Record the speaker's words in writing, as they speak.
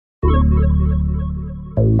want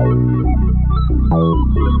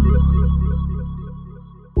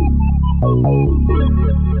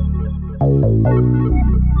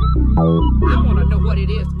to know what it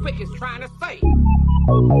is Quick is trying to say.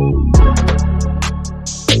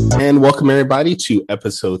 And welcome everybody to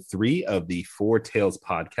episode 3 of the Four Tales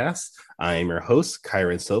podcast. I am your host,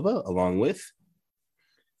 Kyron Silva, along with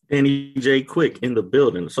Danny J. Quick in the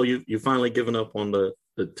building. So you finally given up on the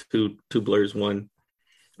two blurs one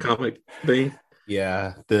comic thing?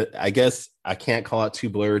 Yeah, I guess I can't call out two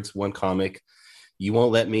blurs one comic. You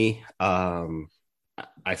won't let me.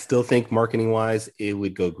 I still think marketing wise it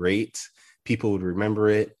would go great. People would remember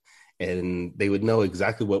it and they would know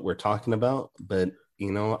exactly what we're talking about. But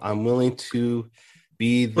you know, I'm willing to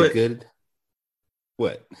be the good.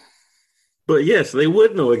 What? But yes, they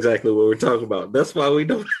would know exactly what we're talking about. That's why we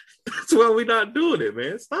don't. That's why we're not doing it,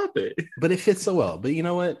 man. Stop it. But it fits so well. But you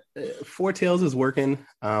know what? Four Tales is working.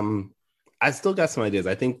 I still got some ideas.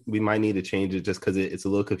 I think we might need to change it just because it's a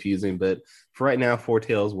little confusing. But for right now, Four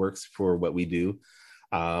Tales works for what we do.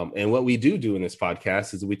 And what we do in this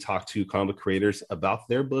podcast is we talk to comic creators about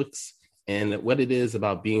their books and what it is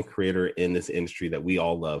about being a creator in this industry that we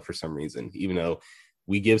all love for some reason, even though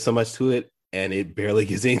we give so much to it and it barely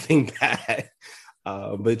gives anything back.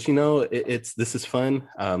 But you know, this is fun.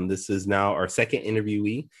 This is now our second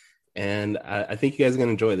interviewee, and I think you guys are going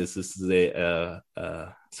to enjoy this. This is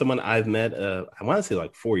someone I've met, I want to say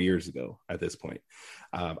like 4 years ago at this point.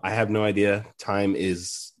 I have no idea. Time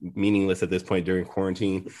is meaningless at this point during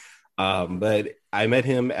quarantine. But I met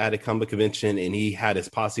him at a comic convention and he had his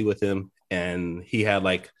posse with him and he had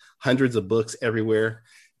like hundreds of books everywhere.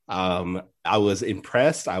 I was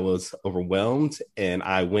impressed. I was overwhelmed and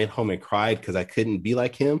I went home and cried because I couldn't be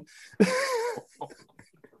like him.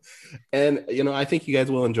 And, you know, I think you guys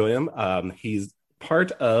will enjoy him. He's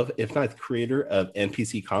part of, if not the creator of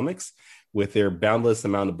NPC Comics with their boundless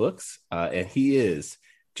amount of books. And he is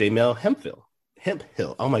Jamel Hemphill.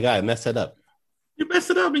 Oh my God, I messed that up. You messed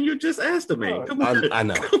it up and you just asked him, man. Come on. I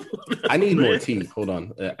know. I need more tea. Hold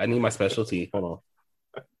on. I need my specialty. Hold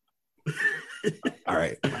on. All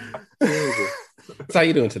right. So how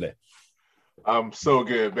you doing today? I'm so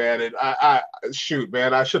good, man. And I shoot,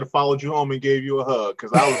 man, I should have followed you home and gave you a hug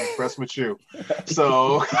because I was impressed with you.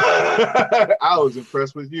 So I was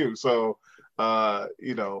impressed with you. So I'm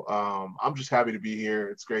just happy to be here.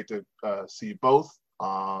 It's great to see you both.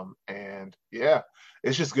 And yeah,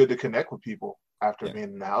 it's just good to connect with people after being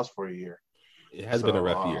in the house for a year. It has been a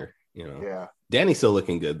rough year, you know. Yeah. Danny's still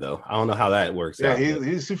looking good though. I don't know how that works. Yeah,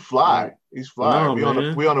 he's fly. He's fly. No, we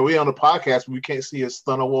on the podcast, but we can't see his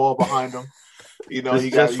stunner wall behind him. You know, he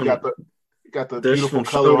got the beautiful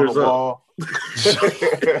color on the wall.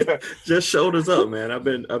 Just shoulders up, man. I've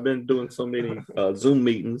been doing so many Zoom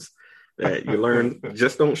meetings that you learn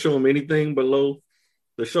just don't show them anything below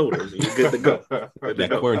the shoulders. You're good to go.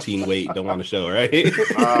 That quarantine weight don't want to show, right?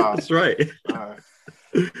 That's right.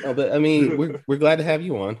 Oh, but I mean, we're glad to have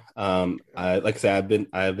you on. Like I said,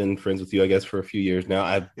 I've been friends with you, I guess, for a few years now.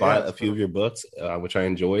 I've bought a few of your books, which I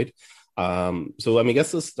enjoyed. So I mean, I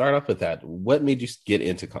guess let's start off with that. What made you get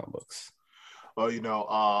into comic books? Well, you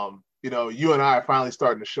and I are finally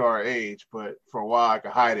starting to show our age, but for a while I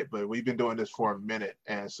could hide it. But we've been doing this for a minute,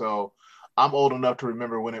 and so I'm old enough to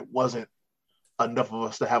remember when it wasn't enough of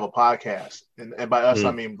us to have a podcast, and by us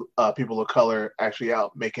I mean people of color actually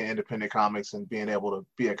out making independent comics and being able to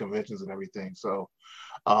be at conventions and everything. So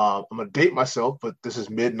I'm gonna date myself, but this is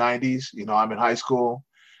mid '90s. You know, I'm in high school,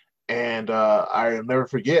 and I'll never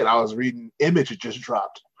forget. I was reading Image had just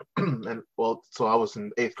dropped, so I was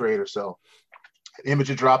in 8th grade or so. Image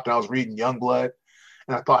had dropped, and I was reading Youngblood,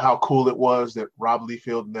 and I thought how cool it was that Rob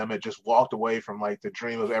Liefeld and them had just walked away from like the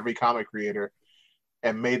dream of every comic creator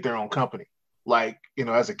and made their own company. Like, you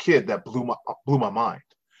know, as a kid, that blew my mind.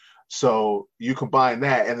 So you combine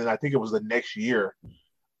that, and then I think it was the next year,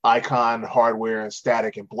 Icon, Hardware, and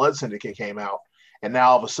Static and Blood Syndicate came out, and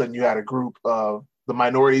now all of a sudden you had a group of the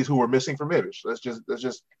minorities who were missing from Image. Let's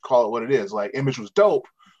just call it what it is. Like, Image was dope,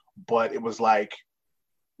 but it was like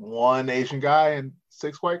one Asian guy and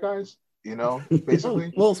 6 white guys. You know,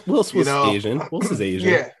 basically. Will's was Asian. Will's is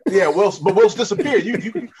Asian. Yeah. Will's disappeared.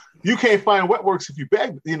 You can't find Wetworks if you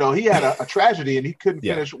beg. You know, he had a tragedy and he couldn't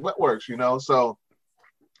finish Wetworks. You know, so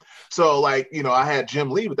like, you know, I had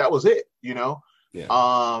Jim Lee, but that was it. You know,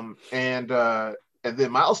 and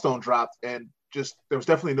then Milestone dropped, and just there was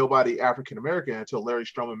definitely nobody African American until Larry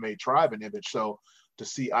Stroman made Tribe and Image. So to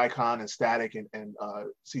see Icon and Static and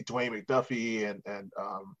see Dwayne McDuffie and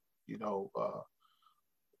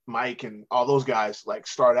Mike and all those guys like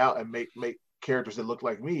start out and make characters that look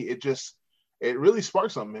like me, it it really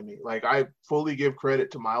sparked something in me. Like, I fully give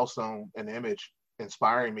credit to Milestone and Image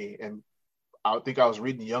inspiring me. And I think I was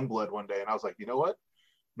reading Youngblood one day, and I was like, you know what?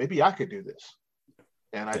 Maybe I could do this.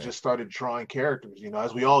 And I just started drawing characters,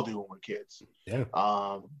 as we all do when we're kids. Yeah.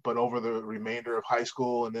 But over the remainder of high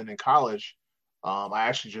school and then in college, I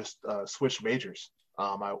actually just switched majors.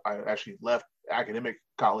 I actually left academic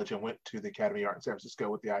college and went to the Academy of Art in San Francisco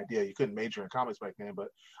with the idea. You couldn't major in comics back then, but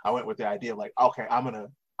I went with the idea of like, okay, I'm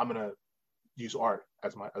gonna use art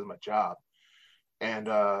as my job. And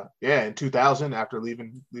in 2000, after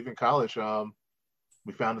leaving college,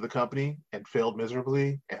 we founded the company and failed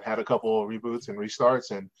miserably and had a couple of reboots and restarts.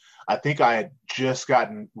 And I think I had just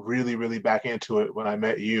gotten really, really back into it when I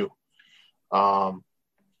met you. And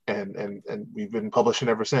we've been publishing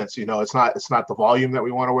ever since. It's not the volume that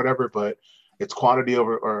we want or whatever, but it's quality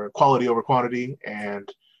over quantity.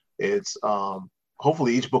 And it's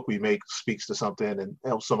hopefully each book we make speaks to something and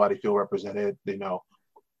helps somebody feel represented.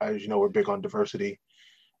 As you know, we're big on diversity.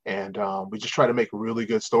 And we just try to make really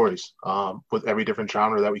good stories with every different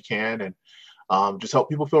genre that we can, and just help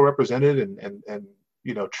people feel represented, and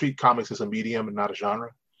treat comics as a medium and not a genre,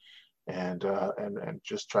 and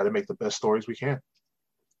just try to make the best stories we can.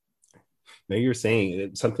 Now, you're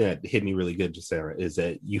saying something that hit me really good, Sarah, is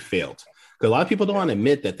that you failed. Because a lot of people don't want to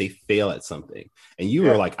admit that they fail at something, and you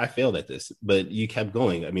were like, I failed at this, but you kept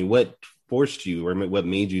going. I mean, what forced you, or what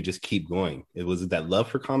made you just keep going? Was it that love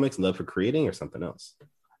for comics, love for creating, or something else?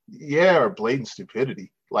 Yeah, or blatant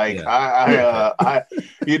stupidity. Like I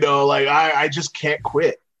just can't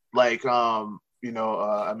quit. Like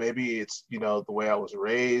maybe it's the way I was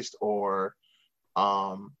raised, or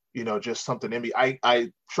just something in me.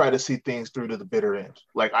 I try to see things through to the bitter end.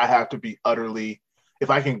 Like, I have to be utterly, if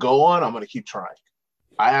I can go on, I'm going to keep trying.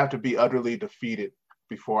 I have to be utterly defeated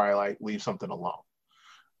before I leave something alone.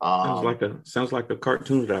 Sounds like a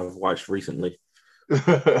cartoon that I've watched recently.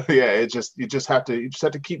 Yeah, you just have to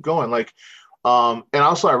keep going. And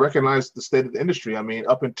also I recognize the state of the industry. I mean,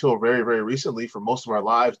 up until very, very recently, for most of our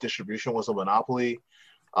lives, distribution was a monopoly.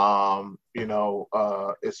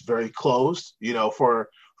 It's very closed.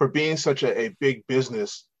 For being such a big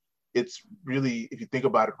business, it's really, if you think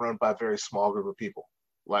about it, run by a very small group of people.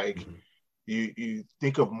 Like, you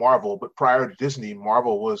think of Marvel, but prior to Disney,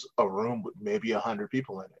 Marvel was a room with maybe 100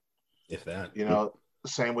 people in it. If that,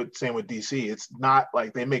 same with DC. It's not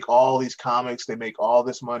like they make all these comics, they make all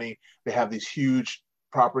this money, they have these huge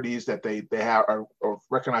properties that they have are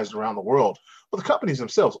recognized around the world. But the companies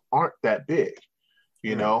themselves aren't that big,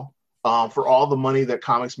 for all the money that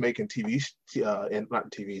comics make in in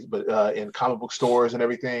comic book stores and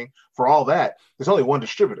everything. For all that, there's only one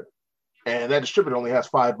distributor, and that distributor only has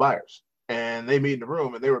 5 buyers, and they meet in the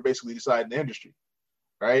room and they were basically deciding the industry,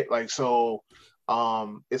 right? It's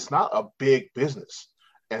not a big business.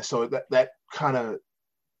 And so that kind of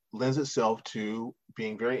lends itself to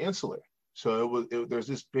being very insular. So there's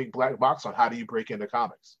this big black box on how do you break into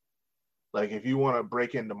comics. Like, if you want to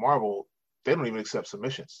break into Marvel, they don't even accept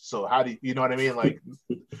submissions. So how do you know what I mean? Like,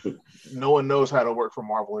 no one knows how to work for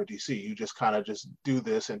Marvel or DC. You just kind of just do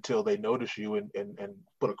this until they notice you and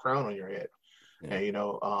put a crown on your head. Yeah. And,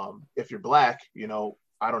 if you're black,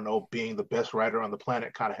 I don't know, being the best writer on the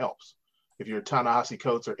planet kind of helps. If you're Ta-Nehisi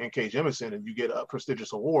Coates or N.K. Jemisin and you get a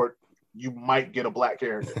prestigious award, you might get a black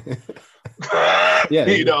character. Yeah,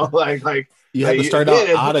 you have to start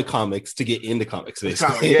out of comics to get into comics,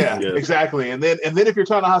 basically. Yeah, exactly. And then if you're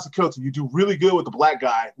Ta-Nehisi Coates and you do really good with the black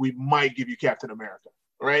guy, we might give you Captain America,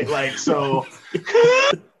 right? So,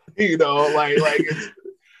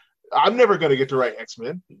 I'm never gonna get to write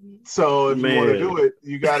X-Men. So if you want to do it,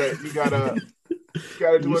 you gotta do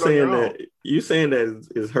it on your own. You saying that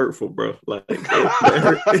is hurtful, bro. Like, you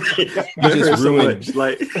just ruined, so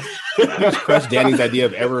like, you just crushed Danny's idea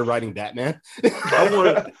of ever writing Batman.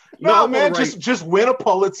 Just win a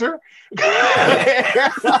Pulitzer.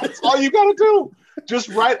 That's all you gotta do. Just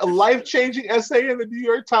write a life-changing essay in the New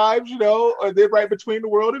York Times, or then write Between the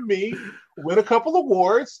World and Me, win a couple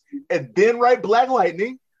awards, and then write Black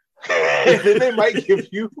Lightning, and then they might give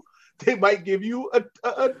you a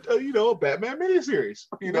Batman miniseries.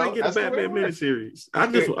 Get a Batman miniseries. I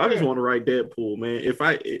just want to write Deadpool, man.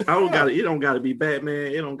 I don't got it don't got to be Batman.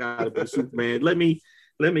 It don't got to be Superman. Let me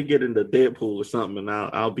get into Deadpool or something, and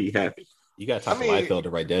I'll be happy. You got to talk to Liefeld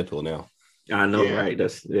to write Deadpool now. I know, right?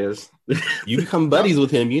 That's you become buddies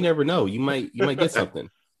with him. You never know. You might get something.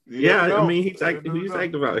 I mean, he's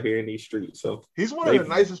active out here in these streets. So he's one of the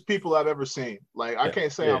nicest people I've ever seen. Like, I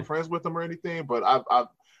can't say I'm friends with him or anything, but I've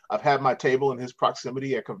had my table in his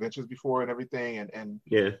proximity at conventions before and everything, and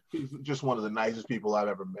he's just one of the nicest people I've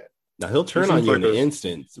ever met. Now he'll turn on you in an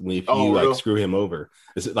instant if you like screw him over.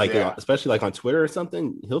 Is it like especially like on Twitter or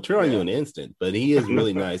something? He'll turn on you in an instant. But he is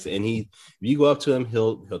really nice, and if you go up to him,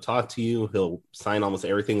 he'll talk to you. He'll sign almost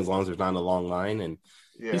everything as long as there's not a long line, and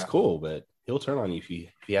he's cool. But he'll turn on you if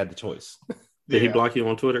you had the choice. Did he block you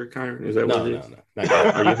on Twitter, Kyron? Is that what it is? No.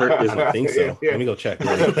 Are you hurt? I don't think so. Let me go check.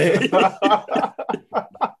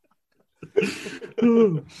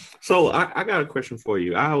 So I got a question for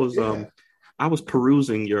you. I was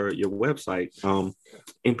perusing your website,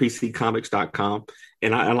 npccomics.com,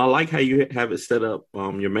 and I like how you have it set up.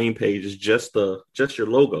 Your main page is just your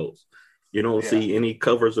logos. You don't see any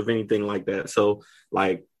covers of anything like that. So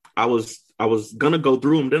like I was gonna go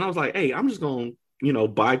through them, then I was like, hey, I'm just gonna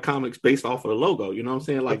buy comics based off of the logo. You know what I'm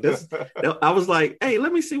saying? Like this, I was like, hey,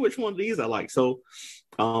 let me see which one of these I like. So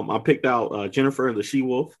I picked out Jennifer and the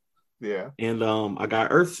She-Wolf. Yeah. And I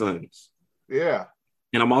got Earth Sons. Yeah.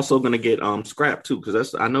 And I'm also gonna get Scrap too,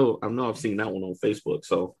 because I know I've seen that one on Facebook.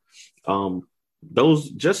 So those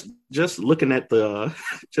just looking at the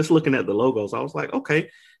logos, I was like, okay,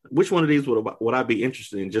 which one of these would I be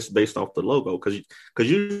interested in just based off the logo? Because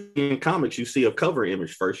usually in comics you see a cover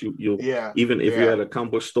image first. Even if you're at a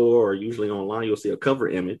comic book store or usually online, you'll see a cover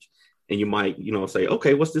image, and you might say,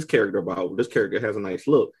 okay, what's this character about? This character has a nice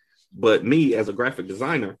look. But me as a graphic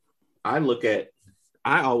designer, I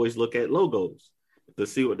always look at logos to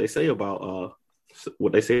see what they say about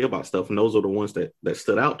stuff, and those are the ones that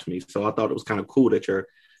stood out to me. So I thought it was kind of cool that your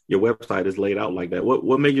website is laid out like that.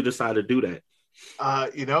 What made you decide to do that? I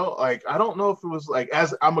don't know if it was like,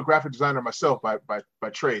 as I'm a graphic designer myself by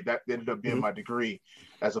trade, that ended up being my degree,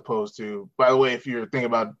 as opposed to, by the way, if you're thinking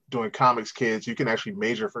about doing comics, kids, you can actually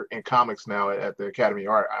major in comics now at the Academy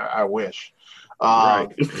of Art. I wish. Right.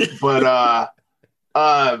 But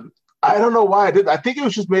I don't know why I did. I think it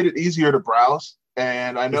was just made it easier to browse.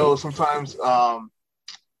 And I know sometimes I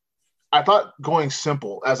thought going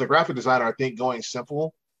simple, as a graphic designer, I think going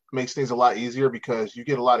simple makes things a lot easier because you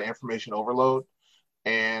get a lot of information overload.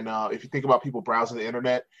 And if you think about people browsing the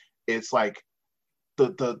internet, it's like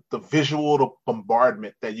the visual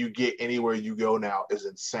bombardment that you get anywhere you go now is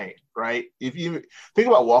insane, right? If you think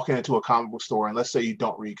about walking into a comic book store and let's say you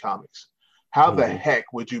don't read comics, how the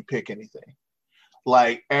heck would you pick anything?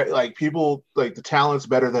 Like people, like the talent's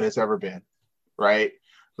better than it's ever been, right?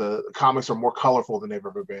 The comics are more colorful than they've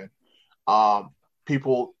ever been.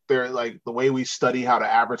 People, they're like, the way we study how to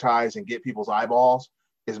advertise and get people's eyeballs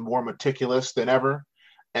is more meticulous than ever.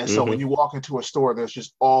 And so when you walk into a store, there's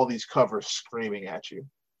just all these covers screaming at you,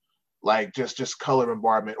 like just color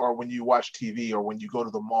bombardment. Or when you watch TV or when you go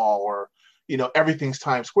to the mall, or everything's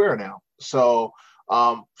Times Square now. So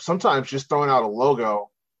sometimes just throwing out a logo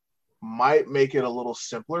might make it a little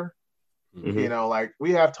simpler. Like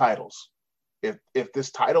we have titles. If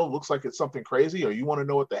this title looks like it's something crazy, or you want to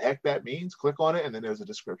know what the heck that means, click on it and then there's a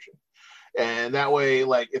description. And that way,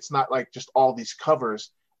 like, it's not like just all these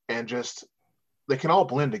covers and just they can all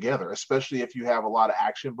blend together, especially if you have a lot of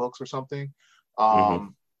action books or something. I'd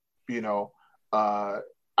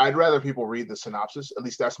rather people read the synopsis. At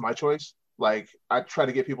least that's my choice. Like, I try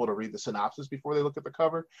to get people to read the synopsis before they look at the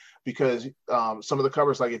cover, because some of the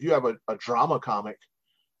covers, like if you have a drama comic,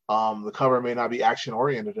 the cover may not be action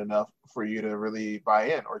oriented enough for you to really buy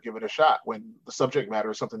in or give it a shot when the subject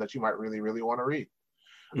matter is something that you might really, really want to read.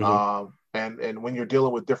 And when you're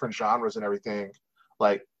dealing with different genres and everything,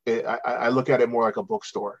 like I look at it more like a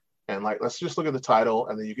bookstore, and like, let's just look at the title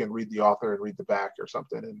and then you can read the author and read the back or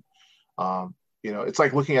something. And, it's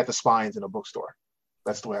like looking at the spines in a bookstore.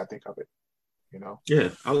 That's the way I think of it. Yeah,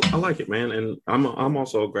 I like it, man. And I'm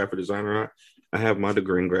also a graphic designer. I have my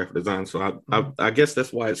degree in graphic design, so I guess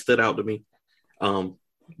that's why it stood out to me,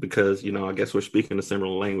 because I guess we're speaking a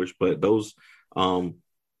similar language. But those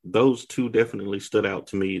two definitely stood out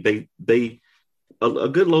to me. A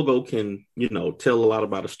good logo can tell a lot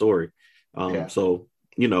about a story. So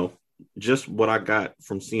just what I got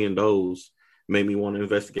from seeing those made me want to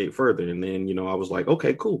investigate further. And then I was like,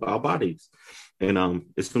 okay, cool, I'll buy these. And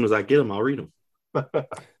as soon as I get them, I'll read them.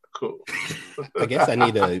 Cool. I guess I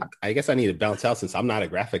need to bounce out, since I'm not a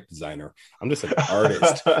graphic designer. I'm just an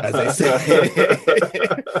artist, as they say.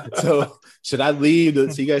 So should I leave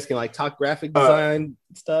so you guys can like talk graphic design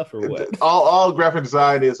stuff, or what? All graphic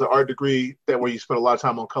design is an art degree where you spend a lot of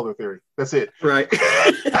time on color theory. That's it. Right.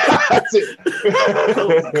 That's it.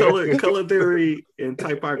 color theory and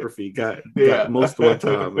typography got most of my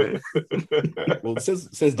time, man. Well,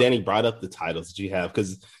 since Danny brought up the titles that you have,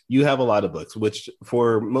 because you have a lot of books, which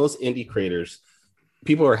for most indie creators,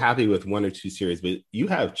 people are happy with 1 or 2 series, but you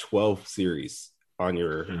have 12 series on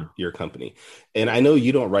your company. And I know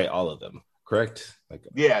you don't write all of them, correct? Like,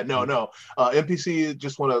 Yeah, no. MPC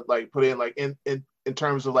just want to like put in like in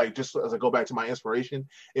terms of like, just as I go back to my inspiration,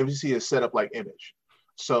 MPC is set up like Image.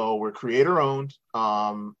 So we're creator owned,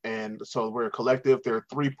 and so we're a collective. There are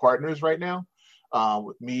 3 partners right now,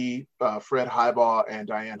 with me, Fred Highball, and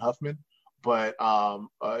Diane Huffman. But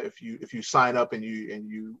if you sign up and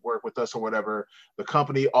you work with us or whatever, the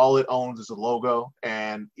company, all it owns is a logo,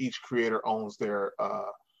 and each creator owns their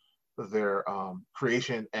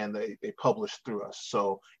creation, and they publish through us.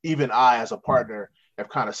 So even I, as a partner, have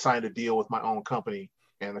kind of signed a deal with my own company,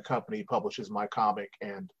 and the company publishes my comic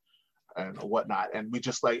and whatnot. And we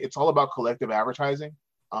just like, it's all about collective advertising.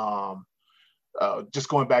 Just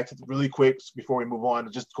going back to really quick before we move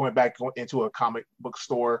on, just going back into a comic book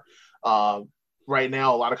store. Right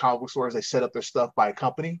now, a lot of comic book stores, they set up their stuff by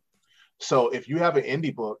company. So if you have an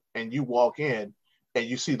indie book and you walk in and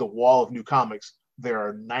you see the wall of new comics, there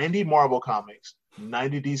are 90 Marvel comics,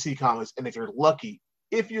 90 DC comics, and if you're lucky,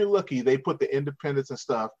 they put the independents and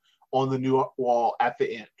stuff on the new wall at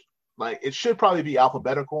the end. Like, it should probably be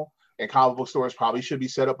alphabetical, and comic book stores probably should be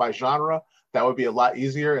set up by genre. That would be a lot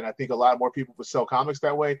easier, and I think a lot more people would sell comics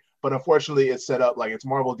that way. But unfortunately, it's set up like it's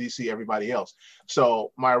Marvel, DC, everybody else.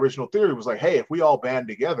 So my original theory was like, hey, if we all band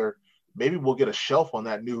together, maybe we'll get a shelf on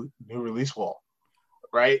that new release wall,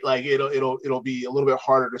 right? Like it'll be a little bit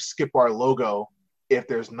harder to skip our logo if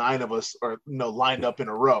there's 9 of us or lined up in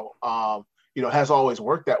a row. It has always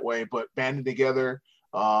worked that way, but banding together.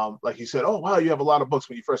 Like you said, oh wow, you have a lot of books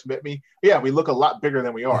when you first met me. Yeah, we look a lot bigger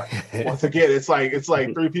than we are. Once again, it's like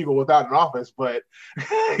 3 people without an office, but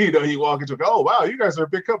you walk into, oh wow, you guys are a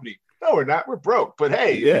big company. No, we're not. We're broke. But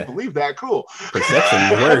hey, if you believe that, cool.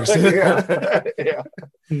 Perception works. Yeah.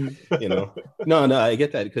 No, I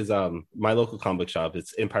get that, because my local comic shop,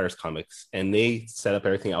 it's Empire's Comics, and they set up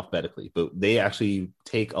everything alphabetically, but they actually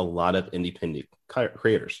take a lot of independent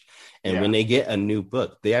creators, and when they get a new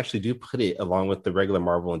book, they actually do put it along with the regular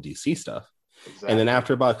Marvel and DC stuff. Exactly. And then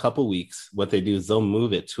after about a couple weeks, what they do is they'll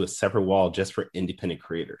move it to a separate wall just for independent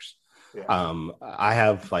creators. I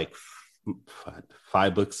have like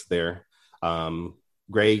 5 books there.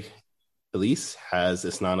 Greg Elise has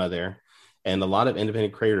Isnana there, and a lot of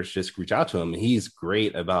independent creators just reach out to him. He's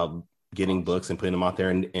great about getting books and putting them out there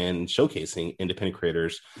and showcasing independent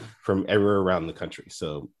creators from everywhere around the country.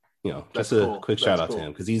 So just a quick shout out to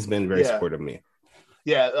him, because he's been very supportive of me.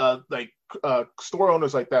 Store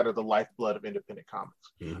owners like that are the lifeblood of independent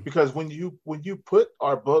comics, because when you put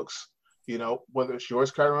our books, whether it's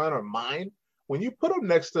yours, Kyron, or mine, when you put them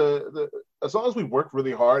next to as long as we work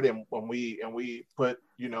really hard and when we put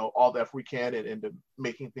all the effort we can into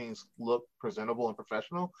making things look presentable and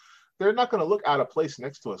professional, they're not going to look out of place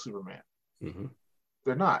next to a Superman.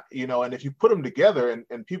 They're not, and if you put them together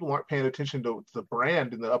and people aren't paying attention to the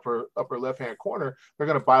brand in the upper left hand corner, they're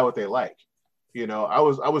going to buy what they like. I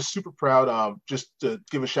was super proud, just to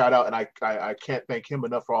give a shout out, and I can't thank him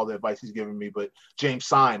enough for all the advice he's given me, but James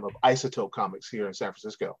Syme of Isotope Comics here in San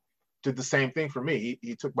Francisco did the same thing for me.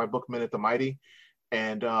 He took my book Minute the Mighty,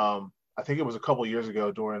 and I think it was a couple years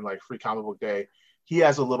ago during like Free Comic Book Day. He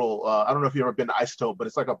has a little, I don't know if you've ever been to Isotope, but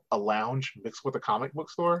it's like a lounge mixed with a comic book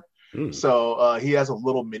store. So he has a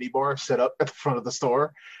little mini bar set up at the front of the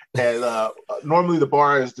store, and normally the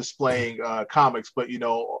bar is displaying comics, but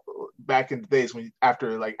back in the days when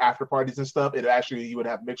after parties and stuff, he would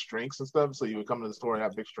have mixed drinks and stuff. So you would come to the store and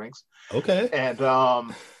have mixed drinks. Okay. And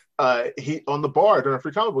he on the bar during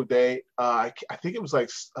Free Comic Book Day, I think it was like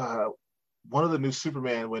one of the new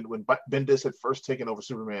Superman when Bendis had first taken over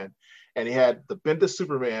Superman, and he had the Bendis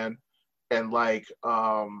Superman and like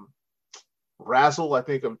Razzle, I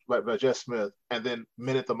think, by Jeff Smith, and then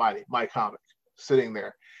Minute the Mighty, my comic, sitting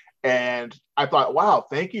there. And I thought, wow,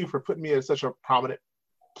 thank you for putting me in such a prominent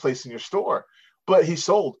place in your store. But he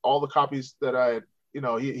sold all the copies that I,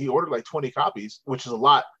 he ordered like 20 copies, which is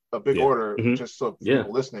a big order, just so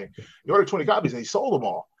people listening. He ordered 20 copies and he sold them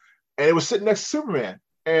all. And it was sitting next to Superman.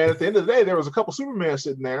 And at the end of the day, there was a couple Superman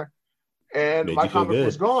sitting there, and my comic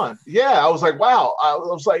was gone. Yeah, I was like, wow. I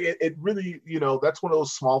was like, it really, that's one of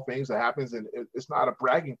those small things that happens, and it's not a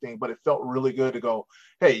bragging thing, but it felt really good to go,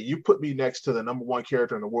 hey, you put me next to the number 1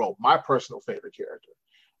 character in the world, my personal favorite character,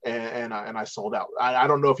 and I sold out. I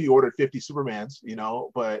don't know if he ordered 50 Supermans,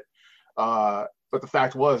 but the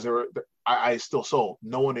fact was I still sold.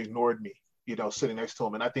 No one ignored me, sitting next to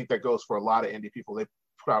him, and I think that goes for a lot of indie people. They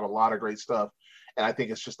put out a lot of great stuff. And I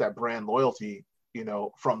think it's just that brand loyalty,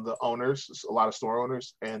 from the owners, a lot of store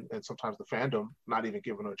owners, and sometimes the fandom not even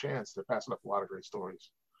giving them a chance. They're passing up a lot of great stories.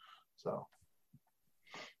 So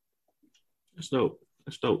that's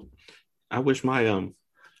dope. I wish my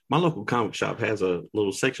local comic shop has a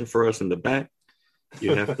little section for us in the back,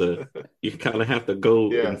 you kind of have to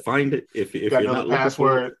go and find it if you're not looking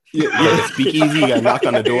password. For it. Yeah, the speakeasy. You got to knock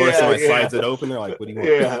on the door. Somebody yeah. slides it open. They're like, "What do you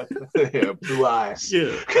want?" Yeah, blue eyes.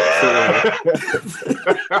 Yeah.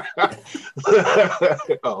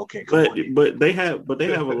 Oh, okay. But they have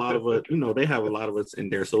a lot of it. They have a lot of us in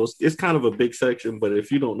there. So it's kind of a big section. But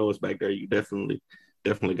if you don't know it's back there, you definitely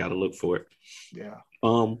got to look for it. Yeah.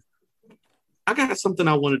 I got something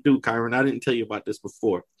I want to do, Kyron. I didn't tell you about this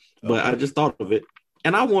before, but I just thought of it,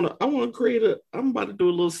 and I want to create I'm about to do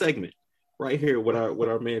a little segment right here with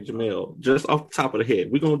our man Jamel, just off the top of the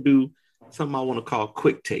head. We're gonna do something I want to call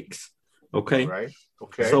quick takes. Okay. All right.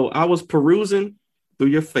 Okay. So I was perusing through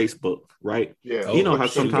your Facebook, right? Yeah. You know how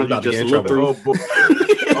sometimes you just look through. Oh boy.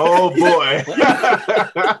 Oh boy.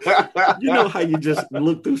 You know how you just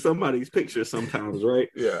look through somebody's picture sometimes, right?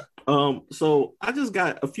 Yeah. So I just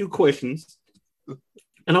got a few questions.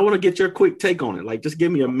 And I want to get your quick take on it. Like, just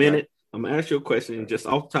give me a minute. I'm going to ask you a question. And just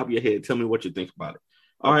off the top of your head, tell me what you think about it.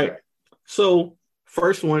 All right. So,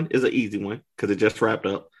 first one is an easy one because it just wrapped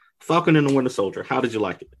up. Falcon and the Winter Soldier. How did you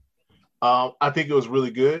like it? I think it was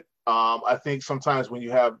really good. I think sometimes when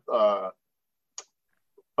you have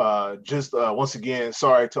once again,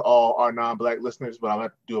 sorry to all our non-Black listeners, but I'm going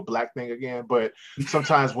to do a Black thing again. But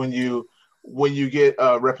sometimes when you get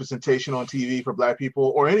representation on TV for Black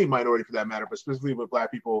people, or any minority for that matter, but specifically with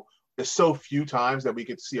Black people, there's so few times that we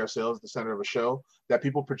get to see ourselves at the center of a show that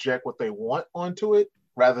people project what they want onto it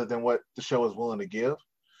rather than what the show is willing to give.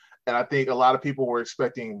 And I think a lot of people were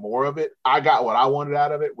expecting more of it. I got what I wanted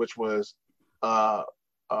out of it, which was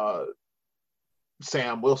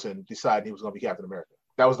Sam Wilson decided he was going to be Captain America.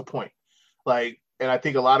 That was the point. And I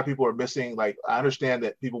think a lot of people are missing, I understand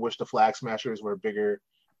that people wish the Flag Smashers were bigger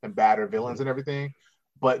and badder villains and everything,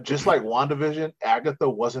 but just like WandaVision, Agatha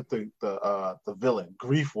wasn't the villain.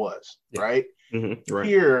 Grief was, right? Mm-hmm, right?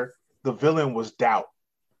 Here, the villain was doubt.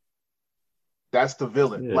 That's the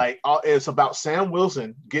villain. Yeah. It's about Sam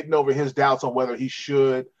Wilson getting over his doubts on whether he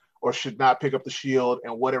should or should not pick up the shield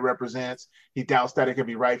and what it represents. He doubts that it could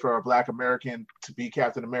be right for a Black American to be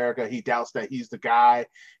Captain America. He doubts that he's the guy.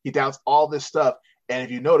 He doubts all this stuff. And if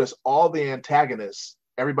you notice, all the antagonists,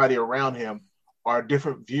 everybody around him, are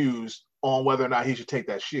different views on whether or not he should take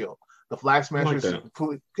that shield. The Flag Smashers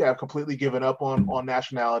have completely given up on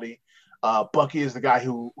nationality. Bucky is the guy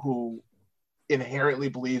who inherently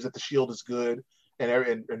believes that the shield is good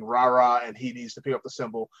and rah-rah, and he needs to pick up the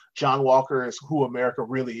symbol. John Walker is who America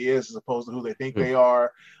really is as opposed to who they think they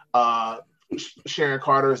are. Sharon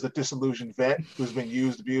Carter is the disillusioned vet who's been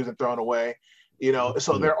used, abused, and thrown away.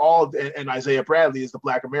 So they're all, and Isaiah Bradley is the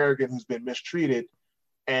Black American who's been mistreated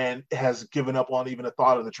and has given up on even a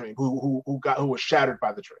thought of the dream, who was shattered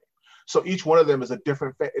by the dream. So each one of them is a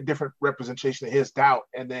different representation of his doubt,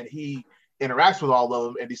 and then he interacts with all of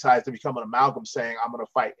them and decides to become an amalgam, saying, "I'm going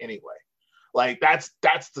to fight anyway."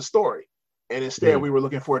 That's the story. And instead, we were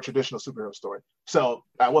looking for a traditional superhero story. So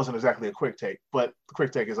that wasn't exactly a quick take, but the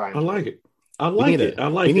quick take is I like it. We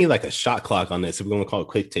need like a shot clock on this. If we're going to call it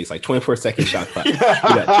quick takes, like 24-second shot clock. You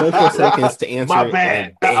got 24 seconds to answer. My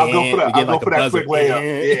bad. I'll go for that quick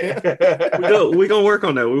layup. Yeah. We're going to work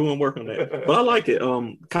on that. We want to work on that. But I like it.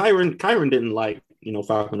 Kyron didn't like,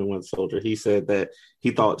 Falcon and Winter Soldier. He said that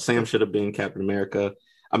he thought Sam should have been Captain America.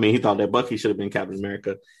 I mean, he thought that Bucky should have been Captain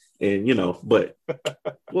America. And but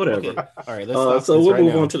whatever. Okay. All right, let's so we'll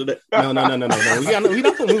move on to the next. No. We're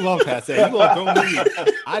not gonna move on past that. You gonna throw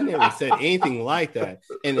me? I never said anything like that.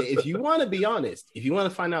 And if you want to be honest, if you want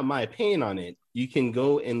to find out my opinion on it, you can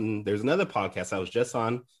go and there's another podcast I was just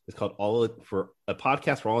on. It's called A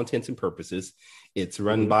Podcast for All Intents and Purposes. It's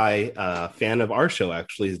run by a fan of our show.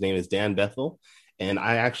 Actually, his name is Dan Bethel, and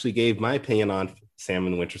I actually gave my opinion on Sam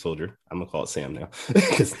and the Winter Soldier. I'm gonna call it Sam now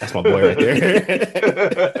because that's my boy right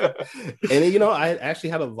there. And I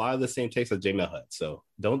actually had a lot of the same takes as Jamel had. So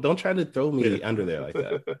don't try to throw me under there like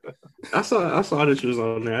that. I saw that you was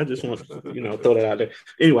on there. I just want to throw that out there.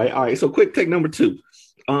 Anyway, all right. So quick take number 2.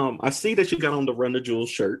 I see that you got on the Run the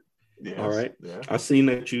Jewels shirt. Yes, all right. Yeah. I seen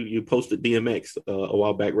that you posted DMX a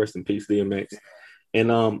while back. Rest in peace, DMX.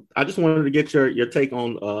 And I just wanted to get your take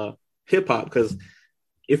on hip hop because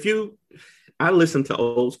I listen to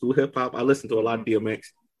old school hip hop. I listen to a lot of DMX,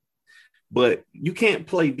 but you can't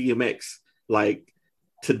play DMX like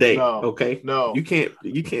today. No, okay, no, you can't.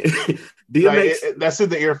 DMX. That's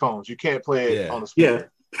in the earphones. You can't play it on the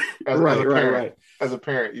speaker. Yeah, right. As a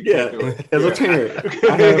parent, you can't do it. As a parent,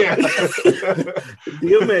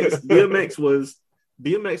 DMX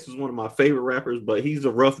was one of my favorite rappers, but he's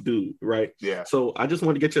a rough dude, right? Yeah. So I just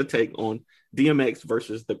want to get your take on DMX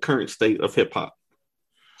versus the current state of hip hop.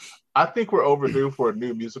 I think we're overdue for a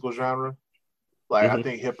new musical genre. I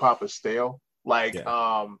think hip hop is stale. Like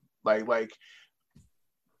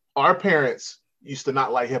our parents used to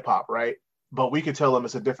not like hip hop, right? But we could tell them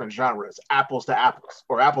it's a different genre. It's apples to apples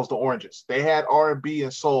or apples to oranges. They had R&B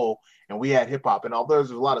and soul, and we had hip hop. And although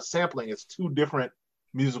there's a lot of sampling, it's two different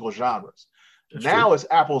musical genres. That's now true. it's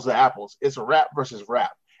apples to apples. It's rap versus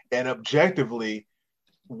rap. And objectively,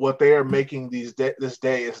 what they are making this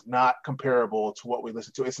day is not comparable to what we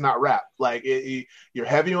listen to. It's not rap. Like you're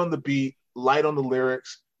heavy on the beat, light on the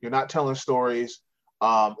lyrics. You're not telling stories.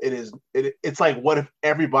 It's like, what if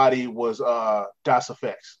everybody was Das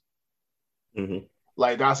Effects? Mm-hmm.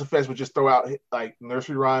 Like Das Effects would just throw out like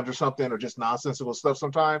nursery rhymes or something, or just nonsensical stuff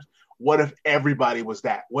sometimes. What if everybody was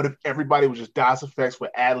that? What if everybody was just Das Effects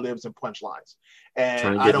with ad libs and punchlines?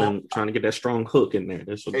 And trying to get that strong hook in there.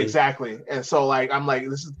 That's what exactly. And so like I'm like,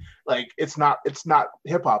 this is like it's not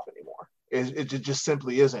hip hop anymore. It just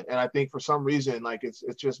simply isn't. And I think for some reason like it's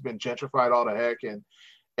just been gentrified all the heck, and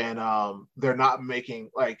they're not making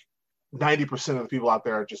like 90% of the people out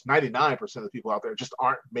there, just 99% of the people out there just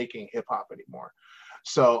aren't making hip hop anymore.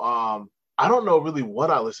 So I don't know really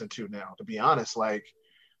what I listen to now, to be honest. Like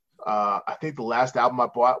I think the last album I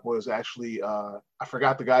bought was actually I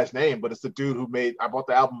forgot the guy's name, but it's the dude who I bought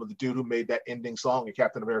the album of the dude who made that ending song in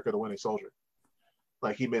Captain America: The Winter Soldier.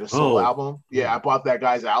 Like he made a solo album. Yeah, I bought that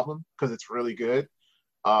guy's album because it's really good.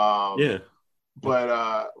 yeah.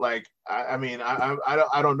 But like I mean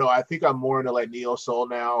I don't know. I think I'm more into like neo soul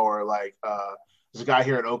now, or like there's a guy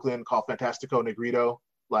here in Oakland called Fantastico Negrito.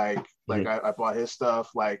 Like I bought his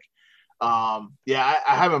stuff. Like I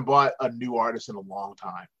haven't bought a new artist in a long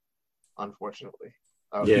time, unfortunately.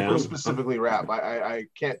 People specifically rap. I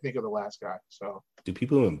can't think of the last guy. So do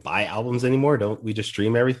people even buy albums anymore? Don't we just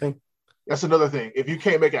stream everything? That's another thing. If you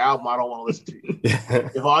can't make an album, I don't want to listen to you.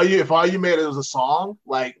 If all you made it was a song,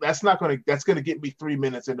 like that's gonna get me 3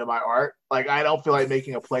 minutes into my art. Like I don't feel like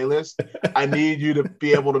making a playlist. I need you to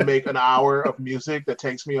be able to make an hour of music that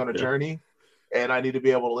takes me on a journey, and I need to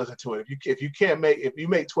be able to listen to it. If you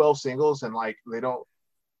make 12 singles and like they don't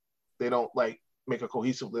like make a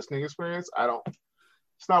cohesive listening experience,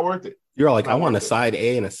 it's not worth it. You're all like, I want a side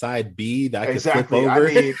A and a side B that I can flip over.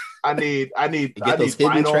 I need get those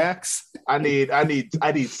hidden tracks. I need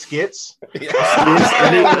skits. Okay,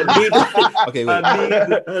 wait. I need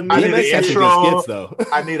an intro. Skits, though.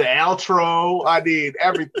 I need an outro. I need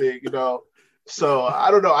everything, So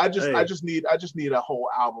I don't know. I just need a whole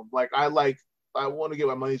album. Like I want to get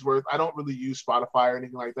my money's worth. I don't really use Spotify or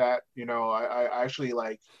anything like that. I actually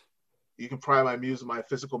like. You can pry my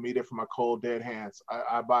physical media from my cold dead hands.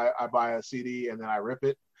 I buy a CD and then I rip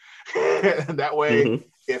it. And that way,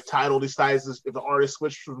 if the artist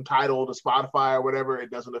switched from Tidal to Spotify or whatever,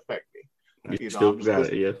 it doesn't affect me.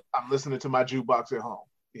 I'm listening to my jukebox at home.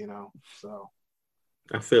 So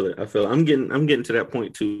I feel it. I'm getting to that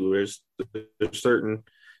point too. There's certain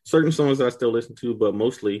songs that I still listen to, but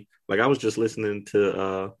mostly like I was just listening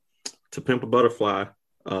to Pimp a Butterfly.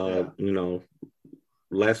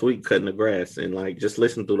 Last week cutting the grass and like just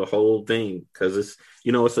listen through the whole thing because it's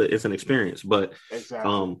an experience. But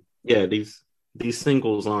these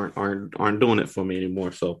singles aren't doing it for me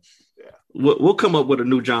anymore. So we'll come up with a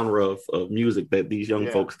new genre of music that these young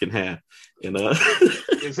folks can have. And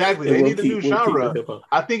exactly, they need a new genre.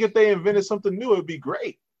 I think if they invented something new, it'd be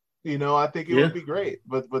great. I think it would be great.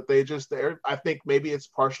 But I think maybe it's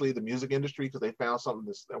partially the music industry because they found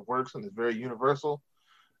something that works and is very universal.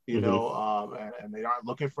 And they aren't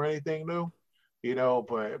looking for anything new,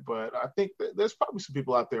 but I think there's probably some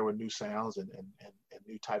people out there with new sounds and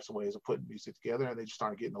new types of ways of putting music together, and they just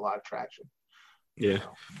aren't getting a lot of traction. Yeah.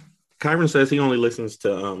 Kyron says he only listens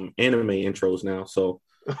to anime intros now, so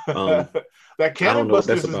that Cannon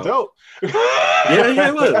Busters is dope. Yeah,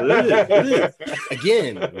 it is.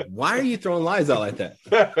 Again, why are you throwing lies out like that?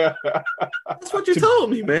 That's what you told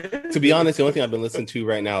me, man. To be honest, the only thing I've been listening to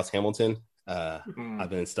right now is Hamilton. I've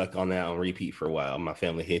been stuck on that on repeat for a while. My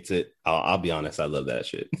family hates it. I'll be honest, I love that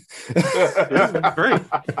shit. It's great.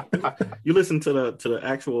 You listen to the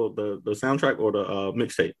actual the soundtrack or the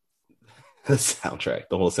mixtape? The soundtrack,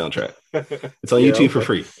 the whole soundtrack. It's on YouTube for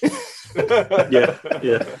free.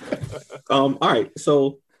 yeah. All right,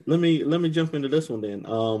 so let me jump into this one then.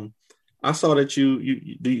 I saw that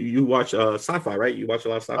you watch sci-fi, right? You watch a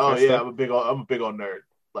lot of sci-fi. Oh yeah, stuff? I'm a big old nerd.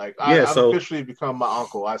 Like I've officially become my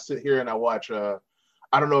uncle. I sit here and I watch. I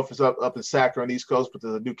don't know if it's up in SAC or on the East Coast, but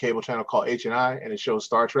there's a new cable channel called H&I, and it shows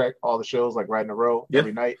Star Trek, all the shows like right in a row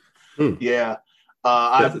every night. Yeah,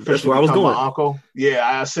 I've officially become my uncle. Yeah,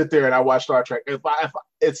 I sit there and I watch Star Trek. If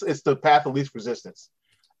it's the path of least resistance.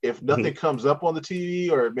 If nothing comes up on the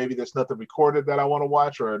TV, or maybe there's nothing recorded that I want to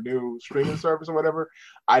watch, or a new streaming service or whatever,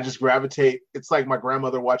 I just gravitate. It's like my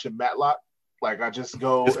grandmother watching Matlock. Like I just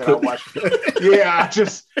go and I watch. Yeah,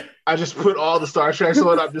 I just put all the Star Trek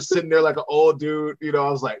on. I'm just sitting there like an old dude. You know,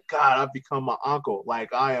 I was like, God, I've become my uncle.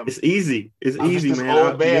 Like I am. It's easy. I'm Easy, just this man.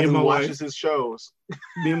 old man who watches his shows.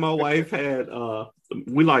 Me and my wife had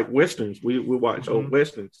we like westerns. We watch old Mm-hmm.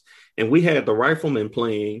 westerns, and we had The Rifleman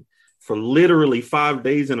playing for literally 5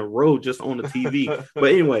 days in a row just on the TV.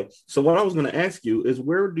 But anyway, so what I was going to ask you is,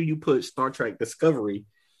 where do you put Star Trek Discovery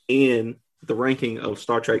in the ranking of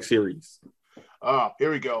Star Trek series?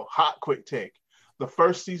 Here we go. Hot quick take. The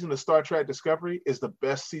first season of Star Trek Discovery is the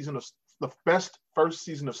best first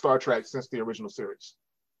season of Star Trek since the original series.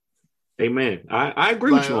 Amen. I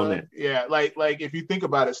agree with you on that. Yeah, like if you think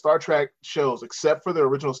about it, Star Trek shows, except for the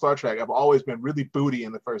original Star Trek, have always been really booty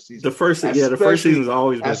in the first season. The first season's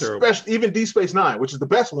always been terrible. Especially even Deep Space Nine, which is the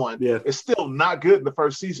best one, is still not good in the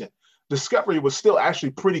first season. Discovery was still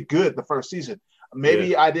actually pretty good in the first season.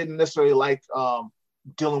 Maybe I didn't necessarily like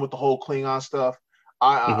dealing with the whole Klingon stuff.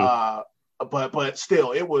 But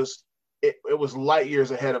still, it was light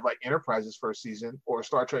years ahead of like Enterprise's first season or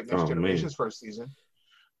Star Trek Next Generation's first season.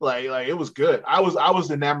 Like it was good. I was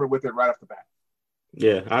enamored with it right off the bat.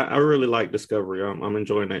 Yeah, I really like Discovery. I'm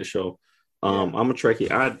enjoying that show. I'm a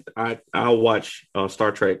Trekkie. I'll watch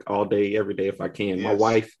Star Trek all day, every day if I can.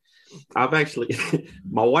 Yes.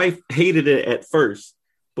 My wife hated it at first,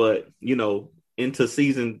 but into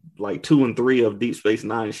season like 2 and 3 of Deep Space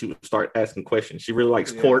Nine, she would start asking questions. She really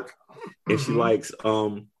likes Quark, and she likes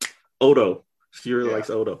Odo. She really likes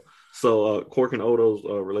Odo. So Quark and Odo's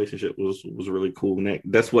relationship was really cool, and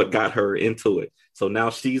that's what got her into it. So now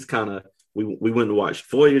she's kind of we went and watched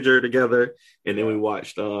Voyager together, and then we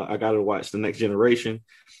watched. I got her to watch The Next Generation,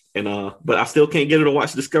 and but I still can't get her to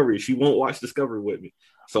watch Discovery. She won't watch Discovery with me.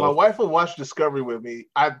 So my wife would watch Discovery with me.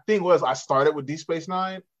 I started with Deep Space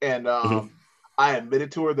Nine, and I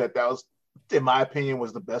admitted to her that was, in my opinion,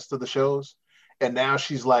 was the best of the shows. And now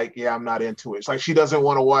she's like, yeah, I'm not into it. It's like she doesn't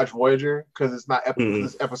want to watch Voyager because it's not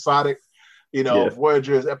it's episodic.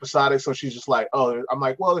 Voyager is episodic. So she's just like, oh, I'm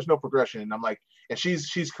like, well, there's no progression. And I'm like, and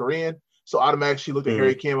she's Korean. So automatically she looked at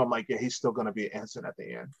Harry Kim. I'm like, yeah, he's still going to be an ensign at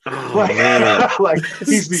the end. Oh, like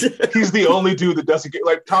he's the only dude that doesn't get,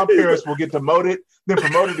 like Tom Paris will get demoted, then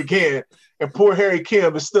promoted again. And poor Harry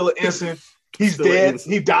Kim is still an ensign. He's dead.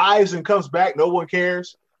 He dies and comes back. No one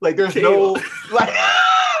cares. Like there's no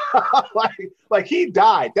like he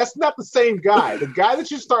died. That's not the same guy. The guy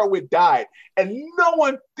that you start with died, and no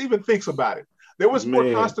one even thinks about it. There was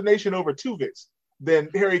more consternation over Tuvix than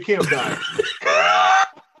Harry Kim dying.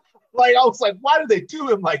 Like I was like, why did they do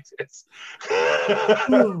him like this?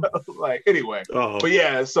 Like anyway, but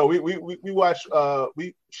yeah. So we watched.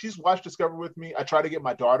 She's watched Discovery with me. I try to get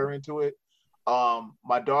my daughter into it.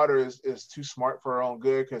 My daughter is too smart for her own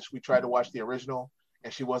good because we tried to watch the original.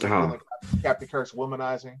 And she wasn't feeling Captain Kirk's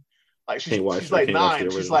womanizing. Like she's like 9.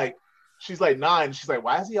 She's like 9. She's like,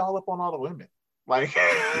 why is he all up on all the women? Like,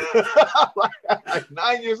 like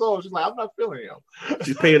 9 years old. She's like, I'm not feeling him.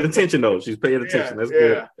 She's paying attention though. She's paying attention. That's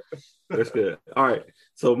good. That's good. All right.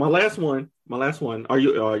 So my last one. Are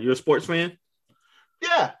you a sports fan?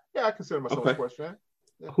 Yeah. I consider myself a sports fan.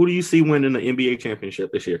 Yeah. Who do you see winning the NBA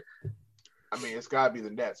championship this year? I mean, it's gotta be the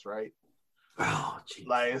Nets, right? Oh, geez.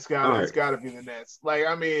 Like it's got to be the Nets. Like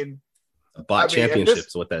I mean,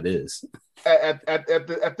 championship's what that is.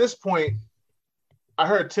 At this point, I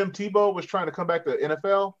heard Tim Tebow was trying to come back to the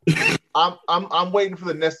NFL. I'm waiting for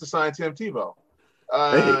the Nets to sign Tim Tebow.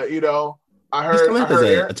 I heard he's coming up as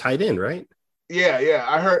a tight end, right? Yeah.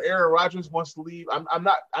 I heard Aaron Rodgers wants to leave.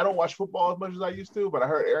 I don't watch football as much as I used to, but I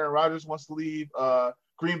heard Aaron Rodgers wants to leave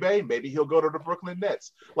Green Bay. Maybe he'll go to the Brooklyn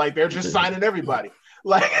Nets. Like they're just signing everybody.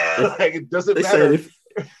 Like it doesn't matter.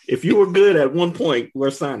 If you were good at one point, we're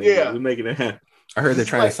signing. We're making it happen. I heard they're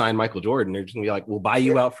trying to sign Michael Jordan. They're just gonna be like, "We'll buy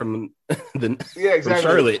you out from from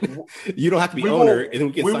Charlotte. You don't have to be owner,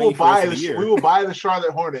 and we will buy the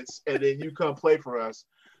Charlotte Hornets, and then you come play for us."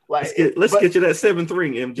 Like, let's get you that 7th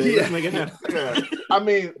ring, MJ. Let's make it happen. I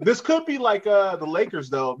mean, this could be like the Lakers,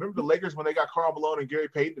 though. Remember the Lakers when they got Karl Malone and Gary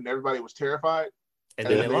Payton, and everybody was terrified, and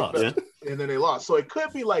then they lost. And then they lost. So it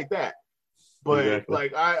could be like that. But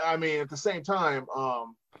like I mean, at the same time, I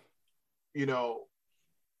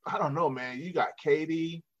don't know, man. You got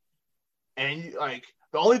KD, and the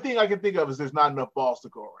only thing I can think of is there's not enough balls to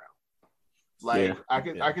go around. Like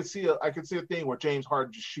I could see a thing where James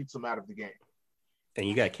Harden just shoots them out of the game. And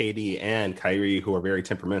you got KD and Kyrie who are very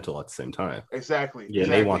temperamental at the same time. Exactly. Yeah,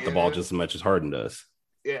 they want the ball just as much as Harden does.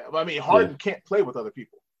 Yeah, but I mean, Harden can't play with other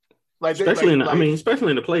people. Like especially in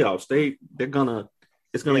the playoffs,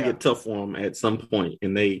 it's gonna get tough for them at some point,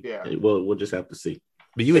 and we'll just have to see.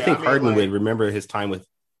 But you would think Harden would remember his time with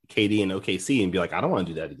KD and OKC and be like, I don't want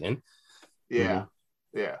to do that again. Yeah.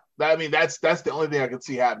 Yeah. I mean, that's the only thing I could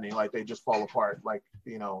see happening. Like they just fall apart, like,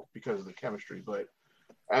 because of the chemistry. But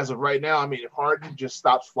as of right now, I mean, if Harden just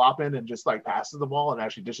stops flopping and just like passes the ball and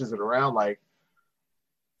actually dishes it around, like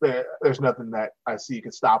there's nothing that I see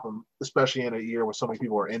could stop him, especially in a year where so many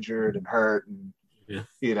people are injured and hurt and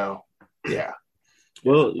yeah.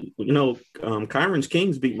 Well, Kyron's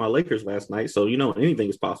Kings beat my Lakers last night, so anything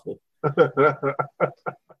is possible.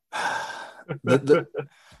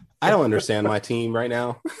 I don't understand my team right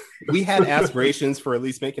now. We had aspirations for at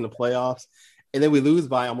least making the playoffs, and then we lose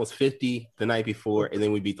by almost 50 the night before, and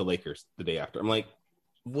then we beat the Lakers the day after. I'm like,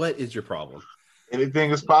 what is your problem?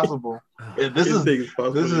 Anything is possible. This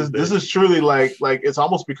is truly like it's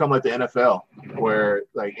almost become like the NFL, where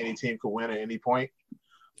like any team could win at any point.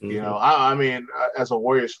 Mm-hmm. I mean, as a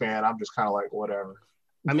Warriors fan, I'm just kind of like whatever.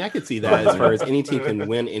 I mean, I could see that as far as any team can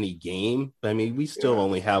win any game. But I mean, we still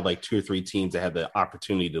only have like 2 or 3 teams that have the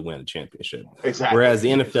opportunity to win a championship. Exactly. Whereas the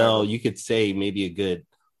NFL, you could say maybe a good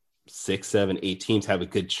 6, 7, 8 teams have a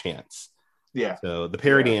good chance. Yeah. So the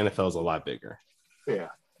parity in NFL is a lot bigger. Yeah.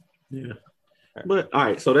 Yeah. But all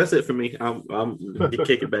right, so that's it for me. I'm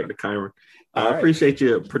kick it back to Kyron. I appreciate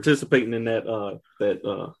you participating in that.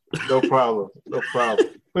 No problem.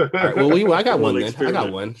 All right, well, I got one then. I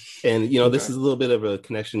got one, and this is a little bit of a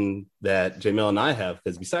connection that Jamel and I have,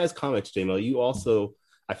 because besides comics, Jamel, you also,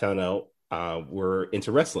 I found out, were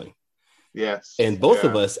into wrestling. Yes, and both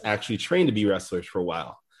of us actually trained to be wrestlers for a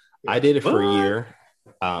while. I did it for a year,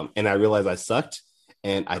 and I realized I sucked,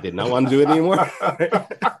 and I did not want to do it anymore.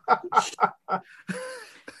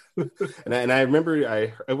 And I remember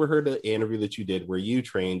I overheard an interview that you did where you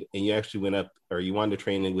trained, and you actually went up, or you wanted to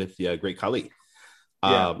train with the great Khali.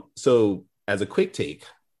 So as a quick take,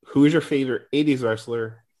 who is your favorite 80s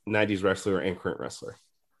wrestler, 90s wrestler, and current wrestler?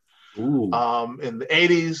 Ooh. In the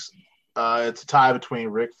 80s, it's a tie between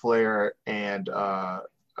Ric Flair and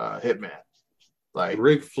Hitman. Like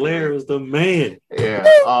Ric Flair is the man. Yeah.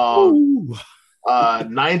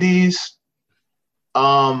 90s.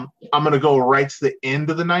 I'm gonna go right to the end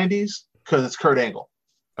of the 90s because it's Kurt Angle.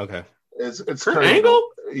 Okay. It's Kurt Angle?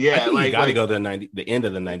 Yeah, you got to go to the end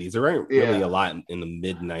of the 90s. There aren't really a lot in the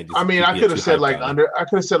mid 90s. I mean, I could have said like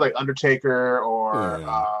Undertaker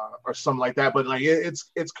or something like that, but like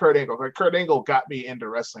it's Kurt Angle. Like Kurt Angle got me into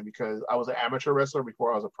wrestling because I was an amateur wrestler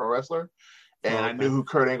before I was a pro wrestler, and I knew who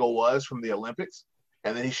Kurt Angle was from the Olympics.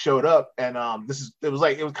 And then he showed up, and it was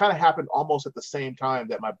kind of happened almost at the same time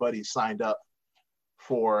that my buddy signed up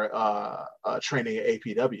for training at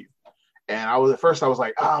APW. And I was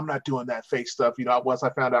like, I'm not doing that fake stuff. Once I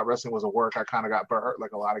found out wrestling was a work, I kind of got hurt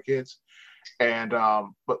like a lot of kids. And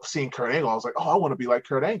but seeing Kurt Angle, I was like, I want to be like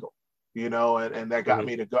Kurt Angle, and that got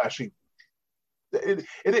me to go. Actually, it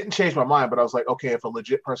didn't change my mind, but I was like, okay, if a